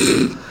 Renata?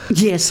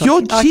 Yes,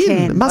 Your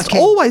Jin must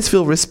always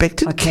feel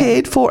respected,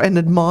 cared for and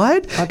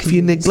admired. If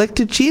you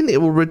neglect a Jin,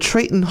 it will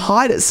retreat and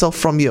hide itself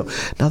from you.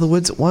 In other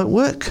words, it won't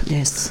work.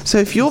 Yes. So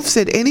if you've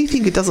said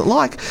anything it doesn't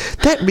like,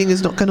 that ring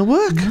is not going to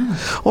work. No.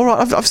 All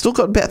right, I've still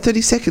got about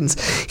 30 seconds.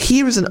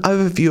 Here is an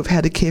overview of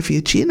how to care for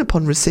your Jin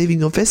upon receiving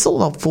your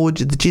vessel. I'll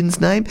forward you the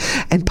Jin's name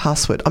and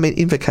password.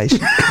 Invocation.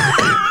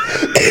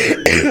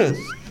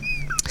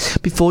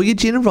 Before your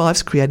gin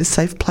arrives, create a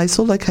safe place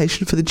or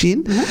location for the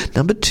gin.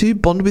 Number 2,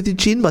 bond with your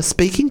gin by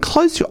speaking.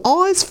 Close your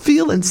eyes,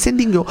 feel and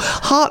sending your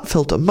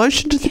heartfelt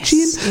emotion to the gin.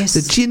 Yes.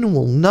 The gin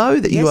will know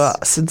that you are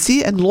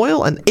sincere and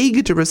loyal and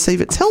eager to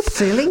receive its help.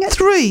 Feeling it.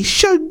 3,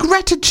 show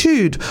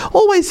gratitude.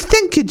 Always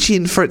thank your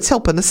gin for its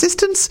help and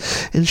assistance.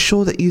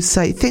 Ensure that you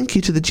say thank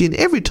you to the gin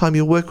every time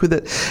you work with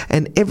it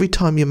and every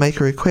time you make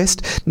a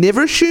request.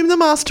 Never assume the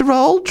master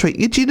role. Treat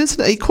your gin as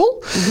an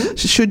equal.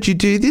 Should you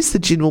do this, the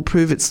gin will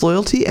prove its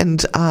loyalty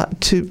and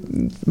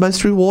to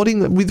most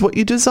rewarding with what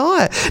you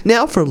desire.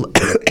 Now, for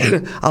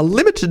a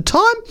limited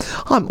time,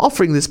 I'm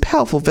offering this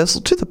powerful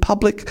vessel to the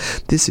public.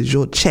 This is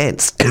your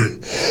chance.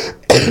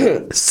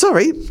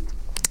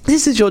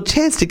 This is your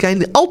chance to gain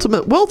the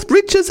ultimate wealth,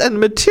 riches, and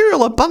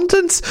material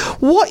abundance.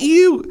 What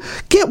you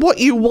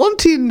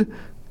want in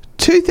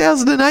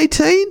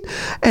 2018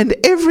 and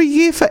every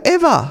year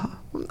forever.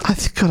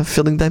 I've got a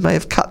feeling they may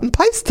have cut and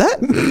pasted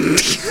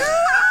that.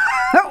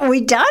 Are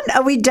we done?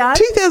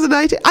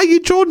 2018. Are you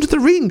drawn to the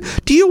ring?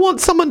 Do you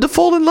want someone to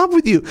fall in love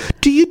with you?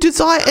 Do you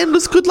desire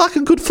endless good luck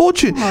and good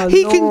fortune?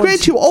 He can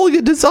grant you all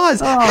your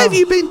desires. Have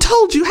you been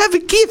told you have a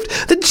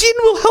gift? The gin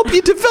will help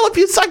you develop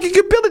your psychic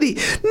ability.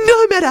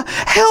 No matter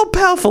how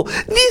powerful,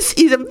 this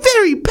is a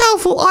very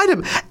powerful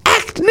item.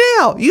 Act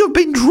now. You have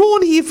been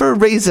drawn here for a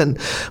reason.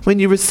 When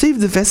you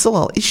receive the vessel,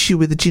 I'll issue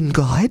with a gin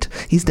guide,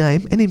 his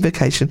name and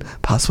invocation,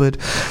 password.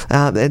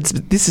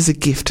 This is a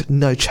gift,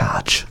 no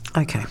charge.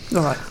 Okay,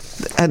 all right.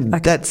 And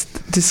that's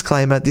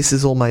disclaimer, this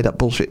is all made up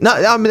bullshit. No.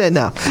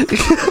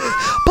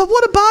 But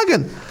what a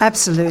bargain.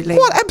 Absolutely.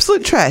 What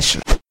absolute trash.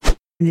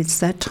 And it's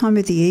that time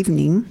of the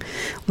evening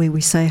where we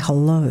say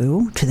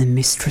hello to the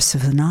mistress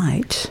of the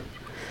night.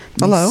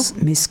 Hello?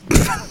 Miss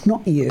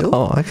not you.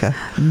 Oh, okay.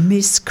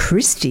 Miss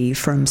Christie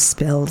from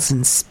Spells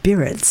and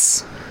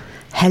Spirits.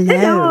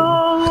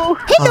 Hello.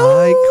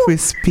 Hello. Hi,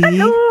 Crispy.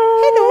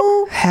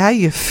 Hello. How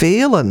you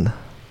feeling?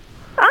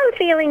 I'm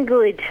feeling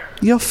good.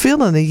 You're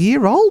feeling a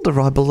year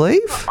older, I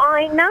believe.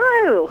 I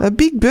know. A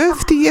big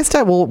birthday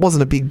yesterday. Well, it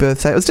wasn't a big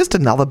birthday. It was just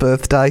another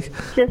birthday.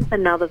 Just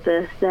another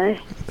birthday.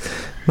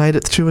 Made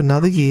it through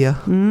another year.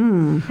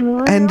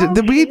 Well, And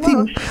the weird she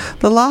thing,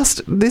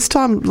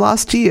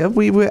 last year,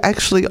 we were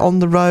actually on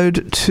the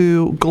road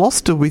to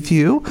Gloucester with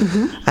you,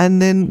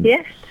 and then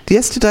Yes.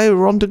 yesterday we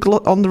were on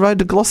the road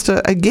to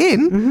Gloucester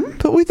again,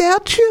 but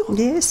without you.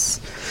 Yes.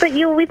 But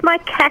you're with my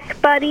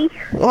cack buddy.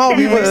 Oh,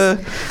 we were.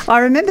 I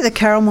remember the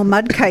caramel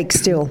mud cake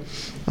still.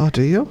 Oh,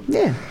 do you?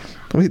 Yeah.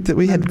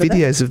 We had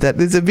videos of that.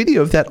 There's a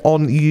video of that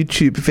on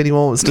YouTube if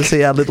anyone wants to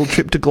see our little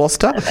trip to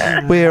Gloucester,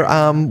 where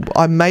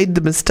I made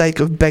the mistake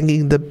of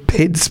banging the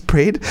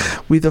bedspread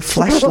with a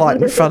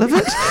flashlight in front of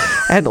it,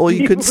 and all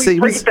you could see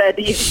was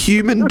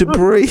human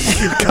debris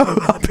go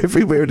up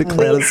everywhere in a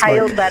cloud of smoke.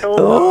 Inhaled that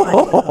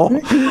all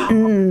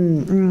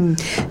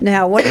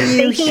Now, what are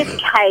you... Speaking of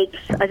cakes,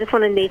 I just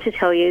need to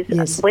tell you,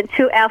 Yes. I went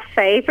to our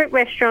favourite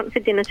restaurant for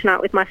dinner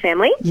tonight with my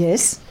family.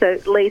 Yes. So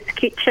Lee's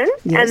Kitchen,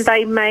 Yes. and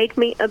they made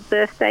me a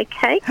birthday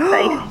cake.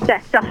 They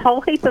stacked a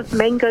whole heap of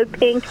mango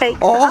pancakes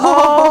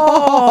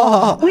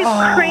with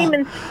cream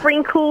and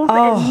sprinkles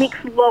and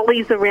mixed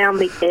lollies around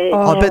the edge.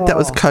 I bet that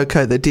was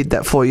Coco that did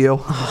that for you.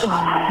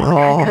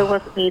 Coco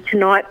wasn't here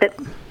tonight, but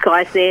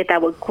guys there, they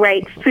were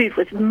great. Food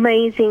was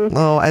amazing.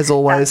 Oh, as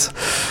always.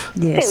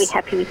 Very Yes.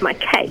 happy with my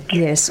cake.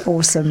 Yes,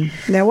 awesome.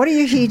 Now, what are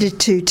you here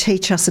to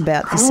teach us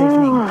about this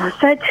evening?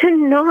 So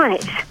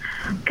tonight,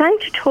 I'm going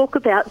to talk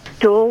about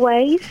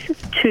doorways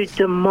to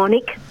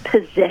demonic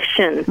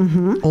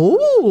possession.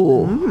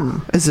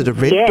 Oh, is it a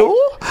red Yes. door?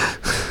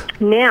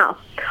 Now,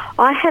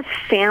 I have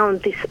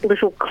found this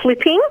little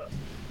clipping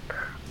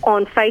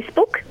on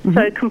Facebook,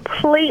 so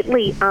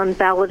completely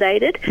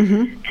unvalidated,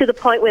 to the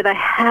point where they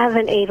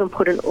haven't even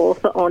put an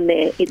author on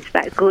there. It's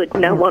that good.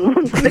 No one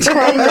wants to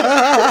claim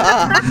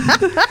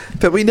it.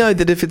 But we know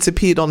that if it's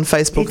appeared on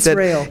Facebook, It's that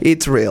real.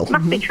 it's real.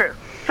 Must be true.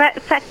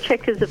 Fact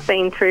checkers have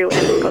been through and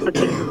it's got the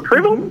big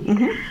approval.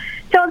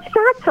 So it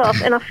starts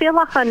off, and I feel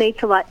like I need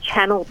to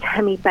channel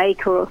Tammy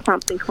Baker or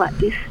something like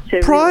this to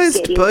Prize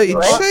really get into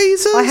beach. it.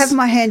 Jesus. I have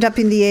my hand up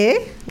in the air.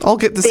 I'll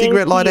get the Thank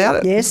cigarette light you.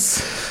 out.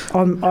 Yes.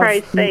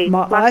 Praise be.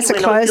 My Lucky eyes are we're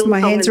not closed, doing my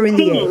hands are in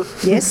the air.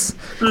 something Yes.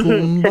 So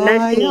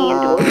no singing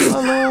indoors.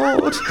 My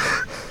Lord.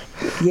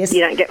 Yes.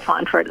 You don't get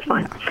fined for it, it's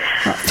fine.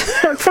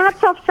 So it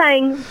starts off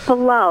saying,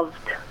 beloved,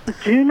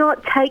 do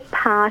not take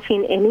part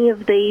in any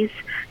of these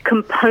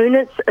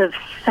components of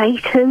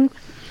Satan's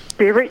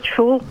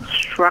spiritual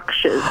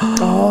structures.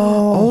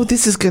 Oh,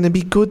 this is going to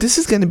be good. This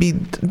is going to be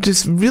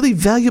just really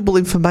valuable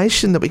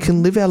information that we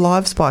can live our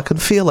lives by. I can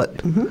feel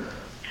it.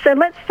 So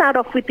let's start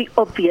off with the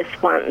obvious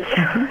ones.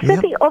 So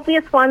Yep. the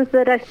obvious ones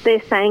that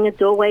they're saying are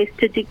doorways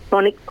to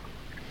demonic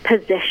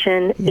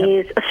possession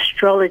is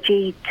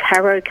astrology,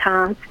 tarot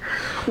cards,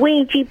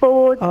 Ouija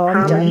boards, Oh,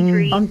 I'm done.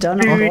 palmistry, I'm done.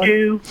 Oh, God.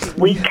 voodoo,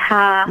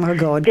 Wicca, Oh,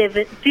 God.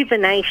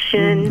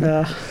 divination,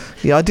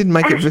 Yeah, I didn't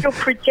make astral it.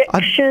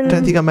 projection. I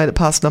don't think I made it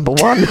past number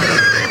 1.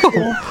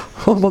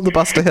 I'm on the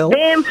bus to hell.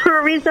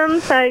 Vampirism,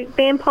 so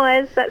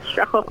vampires, that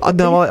struck off.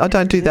 No, I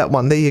don't do that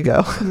one. There you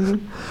go.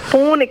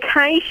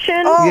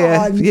 Fornication.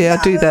 Yeah,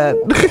 I do that.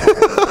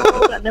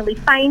 I nearly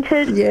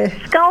fainted. Yeah.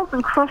 Skulls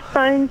and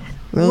crossbones.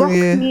 Oh, rock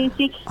yeah.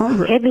 music.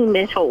 Heavy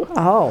metal.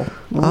 Oh.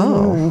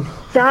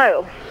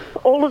 So,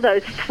 all of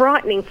those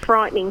frightening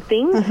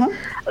things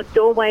are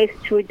doorways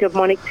to a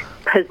demonic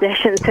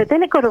possession. So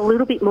then it got a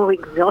little bit more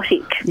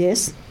exotic.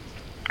 Yes.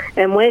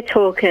 And we're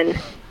talking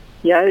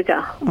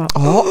yoga.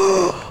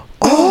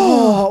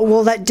 Oh,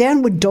 well, that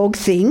downward dog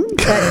thing,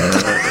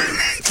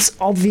 it's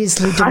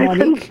obviously Open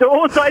demonic.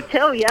 doors, I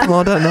tell you. I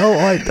don't know.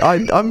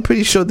 I'm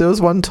pretty sure there was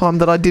one time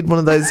that I did one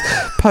of those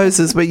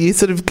poses where you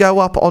sort of go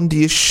up onto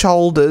your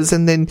shoulders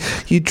and then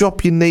you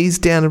drop your knees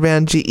down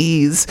around your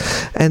ears,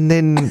 and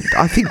then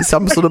I think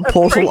some sort of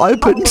portal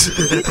opened.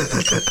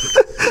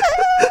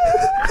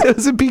 There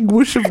was a big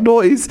whoosh of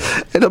noise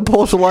and a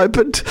portal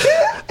opened,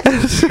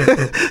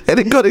 and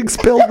it got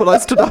expelled when I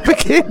stood up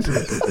again.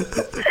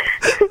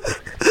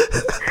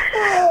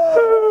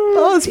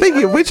 Oh,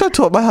 speaking of which, I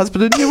taught my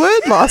husband a new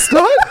word last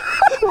night.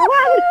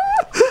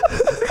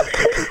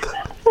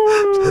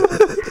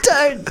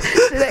 Don't.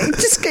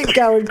 Just keep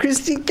going,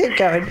 Christy. Keep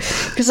going.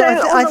 Because So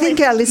I think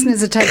our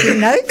listeners are taking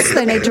notes.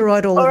 They need to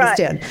write all of right.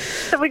 this down.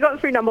 So we got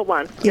through number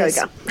 1, Yes.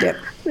 yoga. Yep.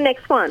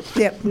 Next one,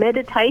 Yep.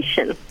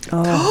 meditation.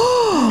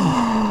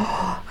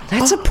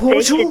 That's a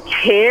portal.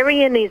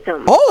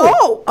 Vegetarianism.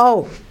 Oh.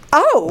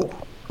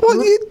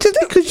 Well, just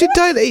because you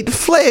don't eat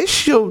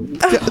flesh, you're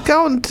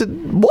going to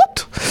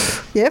what?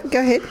 Yep, go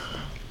ahead.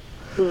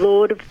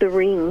 Lord of the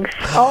Rings.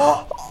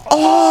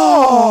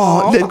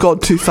 Oh, they've gone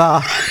too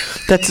far.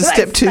 That's a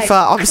step too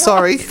far. I'm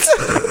sorry.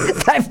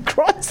 They've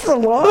crossed the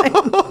line.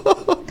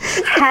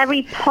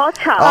 Harry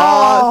Potter.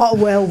 Oh,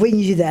 well, we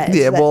knew that.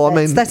 Yeah, well, I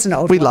mean, that's an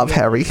old we one, love yeah.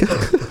 Harry.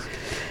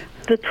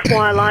 The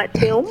Twilight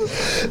films.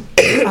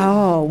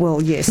 Oh,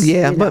 well, yes.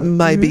 Yeah, you but know.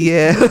 maybe,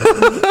 yeah.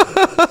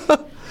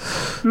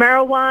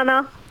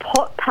 Marijuana,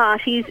 pot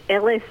parties,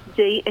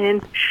 LSD,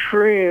 and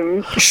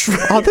shrooms.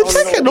 Oh, they've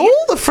taken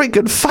all the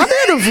freaking fun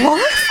out of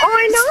life.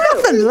 I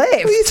know. Nothing left.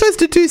 What are you supposed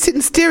to do? Sit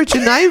and stare at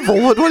your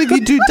navel? What if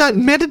you don't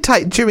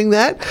meditate during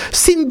that?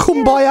 Sing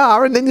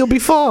Kumbaya and then you'll be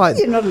fine.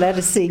 You're not allowed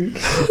to sing.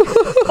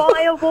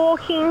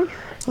 Firewalking.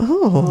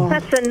 Oh.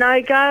 That's a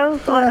no-go.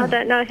 I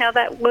don't know how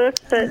that works.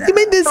 But You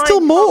mean there's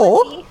still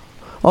more? Scientology.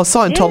 Oh,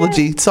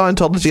 Scientology. Yeah.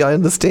 Scientology, I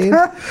understand.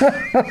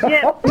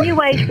 Yeah,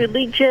 New Age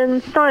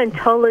religion,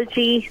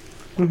 Scientology,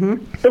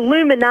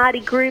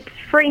 Illuminati groups,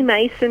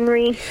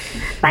 Freemasonry,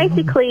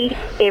 basically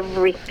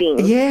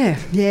everything. Yeah,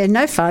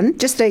 no fun.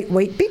 Just eat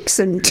Wheat Bix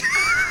and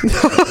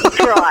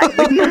Dry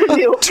with no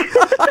milk.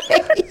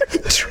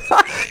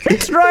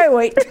 try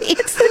Wheat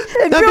Bix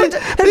and No, build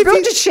but if a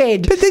you-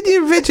 shed. But then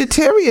you're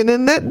vegetarian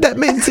and that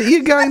means that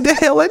you're going to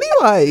hell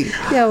anyway.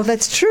 Yeah, well,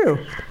 that's true.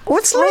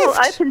 What's Well,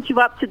 left? opens you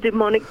up to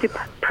demonic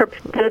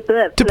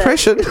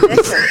Depression.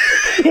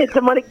 Yeah,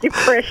 demonic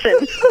depression.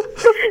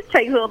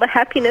 Takes all the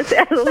happiness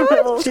out of the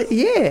world.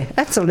 Yeah,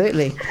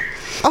 absolutely.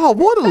 Oh,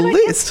 what a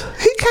list.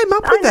 Who came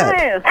up with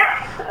that?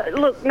 I know.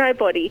 Look,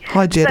 nobody.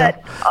 Hi, Jeddah.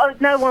 But,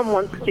 no one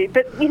wants to.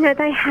 But,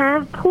 they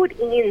have put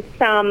in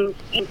some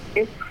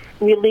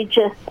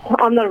religious...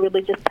 I'm not a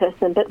religious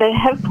person, but they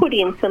have put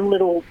in some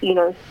little,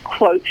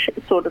 quote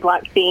sort of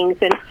like things.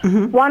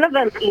 And one of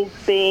them is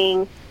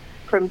being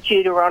from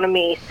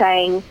Deuteronomy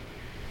saying...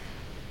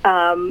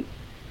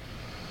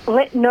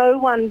 let no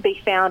one be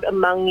found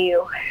among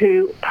you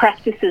who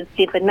practices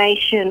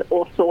divination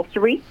or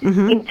sorcery,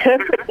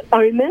 interprets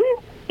omens,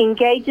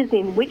 engages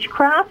in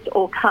witchcraft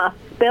or casts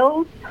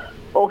spells,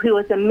 or who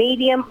is a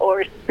medium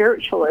or a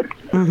spiritualist,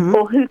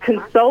 or who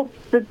consults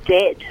the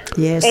dead.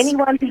 Yes.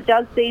 Anyone who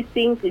does these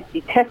things is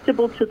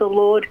detestable to the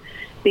Lord.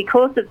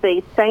 Because of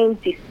these same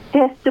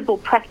detestable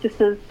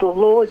practices, the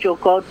Lord your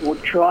God will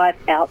drive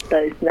out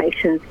those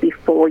nations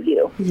before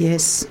you.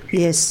 Yes.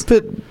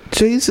 But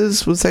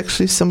Jesus was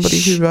actually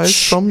somebody who rose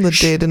from the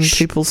dead and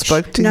people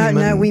spoke to him.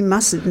 No, we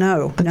mustn't.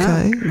 No,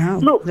 Okay. no.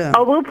 Look, no. I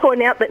will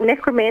point out that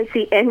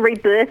necromancy and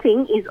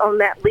rebirthing is on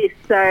that list,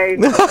 so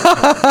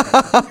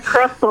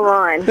cross the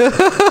line.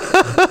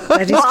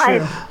 That is Why?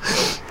 true.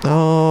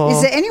 Oh,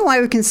 Is there any way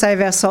we can save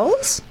our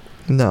souls?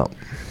 no.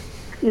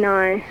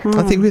 No.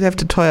 I think we'd have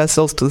to tie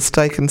ourselves to the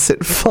stake and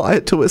set fire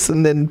to us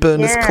and then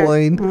burn us Yeah.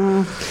 clean.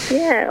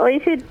 Yeah, or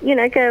you could,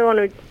 go on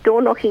a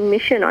door-knocking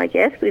mission, I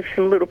guess, with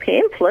some little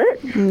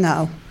pamphlets,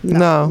 No.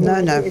 No.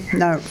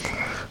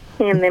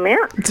 hand them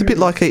out. It's a bit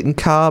like eating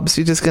carbs.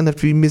 You're just going to have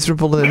to be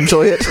miserable and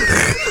enjoy it.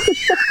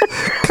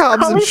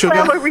 Carbs and sugar.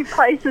 Cauliflower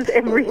replaces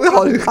everything.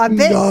 Oh, I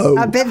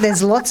no. bet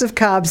there's lots of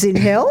carbs in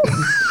hell.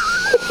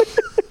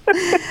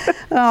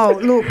 Oh,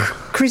 look,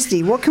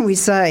 Christy, what can we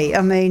say?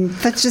 I mean,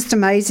 that's just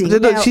amazing.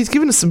 Look, Now, she's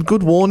given us some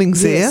good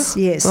warnings Yes,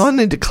 there. yes. I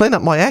need to clean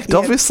up my act, Yep.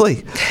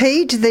 obviously.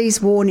 heed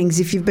these warnings.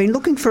 If you've been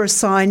looking for a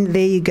sign,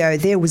 there you go.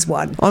 There was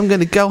one. I'm going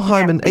to go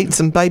home and eat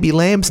some baby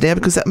lambs now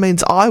because that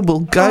means I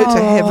will go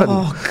to heaven.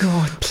 Oh,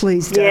 God,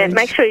 please don't. Yeah,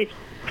 make sure you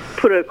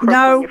put a cross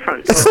on your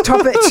front door.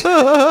 Stop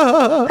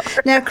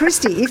it. Now,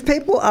 Christy, if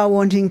people are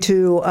wanting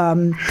to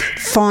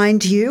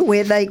find you,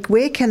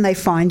 where can they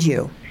find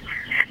you?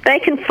 They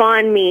can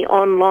find me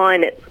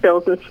online at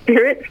Spells and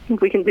Spirits.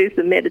 We can do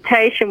some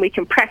meditation. We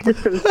can practice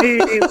some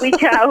voodoo,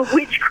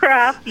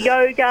 witchcraft,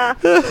 yoga.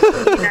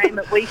 You name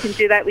it, we can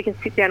do that. We can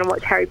sit down and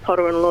watch Harry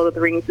Potter and Lord of the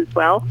Rings as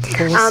well.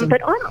 Awesome.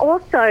 But I'm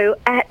also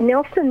at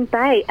Nelson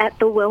Bay at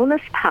the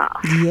Wellness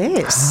Path.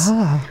 Yes.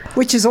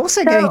 Which is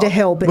also going to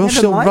hell, but Well, never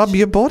she'll mind. rub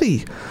your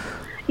body.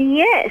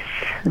 Yes.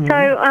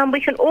 So we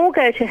can all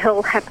go to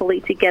hell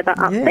happily together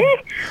up there.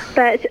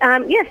 But,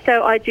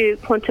 so I do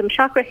quantum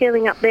chakra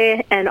healing up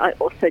there, and I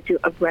also do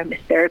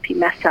aromatherapy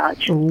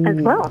massage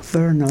as well.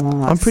 Very nice.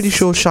 I'm pretty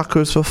sure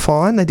chakras were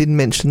fine. They didn't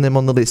mention them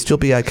on the list. You'll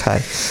be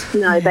okay.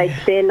 No,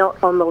 they're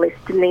not on the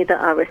list. Neither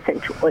are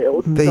essential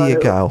oils. There you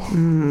go.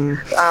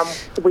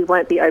 We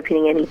won't be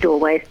opening any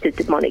doorways to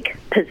demonic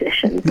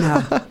possession.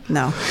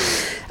 No.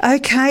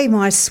 Okay,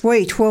 my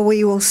sweet. Well,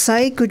 we will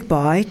say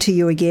goodbye to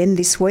you again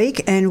this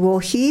week, and we'll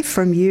hear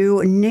from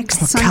you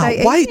next Sunday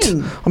Can't wait.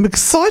 evening. I'm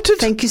excited.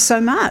 Thank you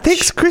so much.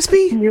 Thanks,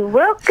 Crispy. You're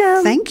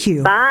welcome. Thank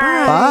you.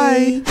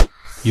 Bye. Bye.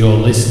 You're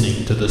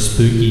listening to the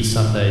Spooky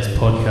Sundays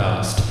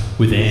podcast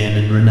with Anne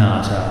and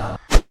Renata.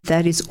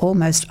 That is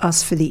almost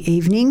us for the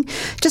evening.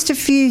 Just a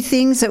few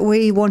things that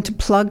we want to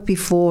plug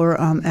before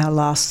our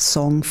last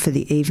song for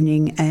the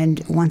evening.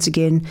 And once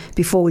again,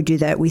 before we do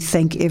that, we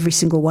thank every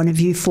single one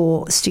of you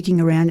for sticking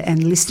around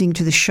and listening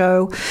to the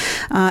show.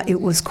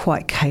 It was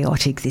quite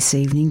chaotic this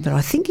evening, but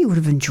I think you would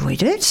have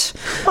enjoyed it.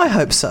 I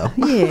hope so.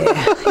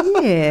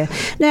 Yeah.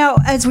 Now,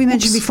 as we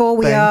mentioned before,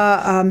 we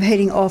are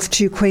heading off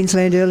to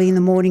Queensland early in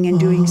the morning and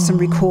doing some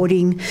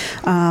recording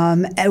with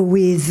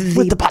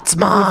the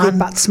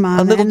Buttsman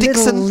And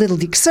Little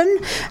Dixon.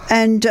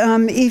 And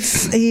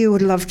if you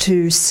would love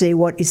to see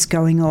what is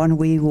going on,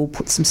 we will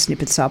put some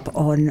snippets up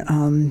on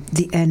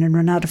the Anne and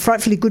Renata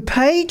Frightfully Good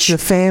page. The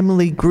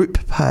family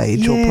group page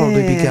you'll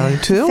probably be going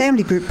to.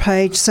 Family group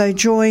page. So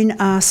join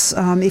us.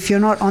 If you're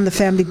not on the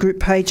family group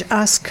page,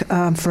 ask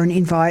for an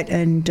invite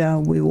and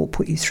we will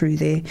put you through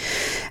there.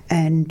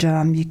 And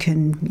you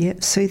can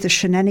see the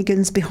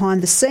shenanigans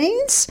behind the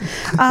scenes.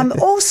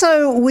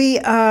 Also, we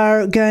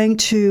are going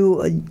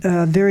to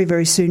very,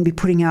 very soon be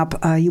putting up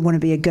You Want to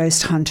Be a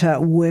Ghost Hunter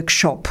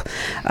workshop,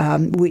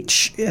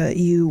 which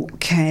you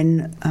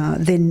can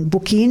then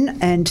book in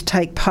and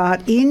take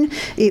part in.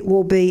 It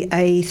will be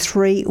a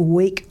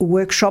 3-week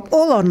workshop,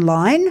 all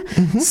online.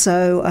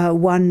 So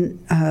one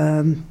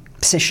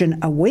session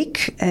a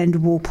week,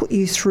 and we'll put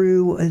you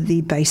through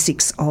the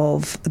basics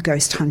of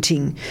ghost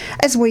hunting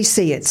as we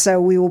see it. So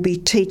we will be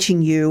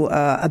teaching you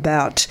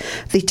about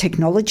the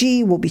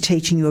technology, we'll be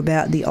teaching you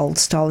about the old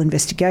style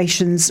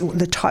investigations,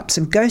 the types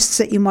of ghosts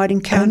that you might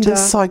encounter. And the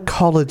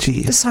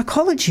psychology. The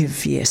psychology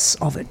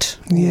of it.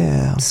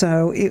 Yeah.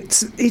 So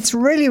it's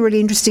really, really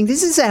interesting.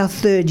 This is our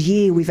 3rd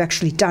year we've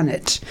actually done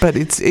it. But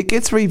it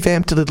gets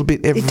revamped a little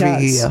bit every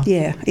year.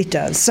 Yeah, it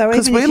does. So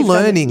because we're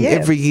learning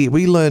every year.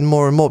 We learn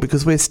more and more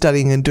because we're studying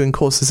and doing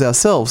courses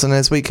ourselves, and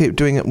as we keep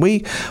doing it,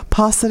 we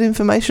pass that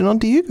information on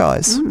to you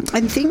guys.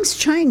 And things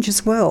change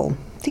as well.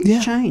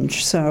 Things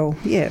change, so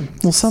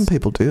Well, some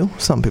people do,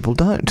 some people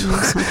don't.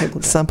 Some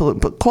people don't.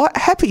 But quite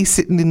happy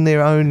sitting in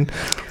their own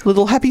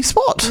little happy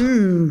spot.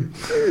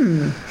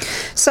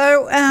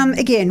 So,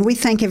 again, we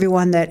thank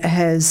everyone that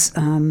has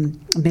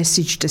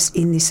messaged us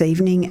in this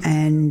evening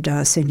and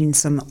sent in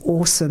some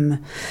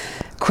awesome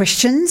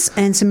questions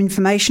and some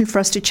information for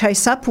us to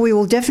chase up. We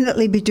will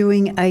definitely be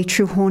doing a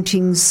True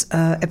Hauntings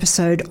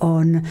episode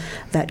on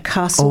that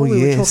castle we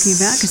were talking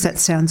about, because that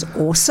sounds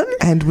awesome.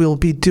 And we'll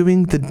be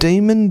doing the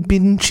Demon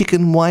Bin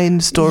Chicken Wayne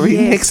story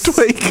next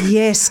week.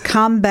 Yes,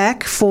 come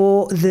back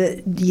for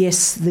the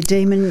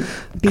Demon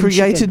Bin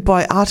Created Chicken.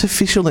 by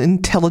artificial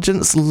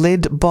intelligence,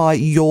 led by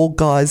your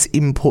guys'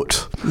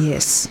 input.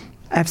 Yes.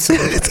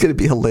 Absolutely. It's going to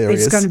be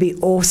hilarious. It's going to be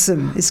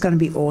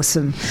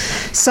awesome.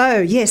 So,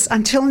 yes,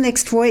 until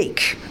next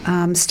week,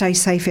 stay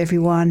safe,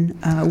 everyone.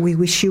 We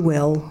wish you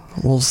well.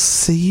 We'll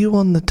see you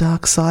on the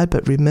dark side,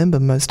 but remember,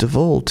 most of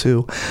all,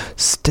 to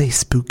stay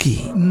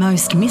spooky.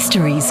 Most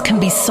mysteries can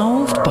be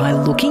solved by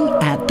looking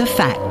at the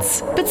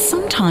facts. But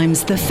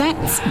sometimes the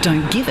facts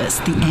don't give us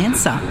the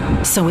answer.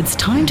 So it's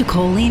time to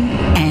call in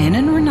Anne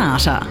and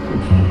Renata.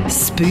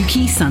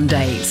 Spooky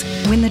Sundays,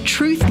 when the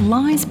truth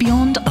lies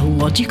beyond a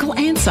logical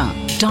answer.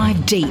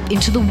 Dive deep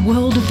into the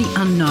world of the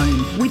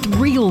unknown with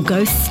real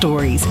ghost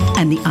stories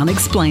and the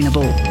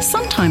unexplainable.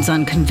 Sometimes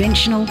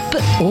unconventional,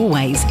 but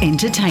always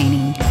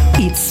entertaining.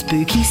 It's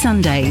Spooky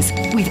Sundays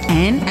with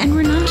Anne and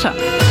Renata.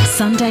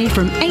 Sunday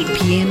from 8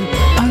 p.m,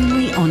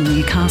 only on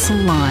Newcastle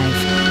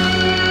Live.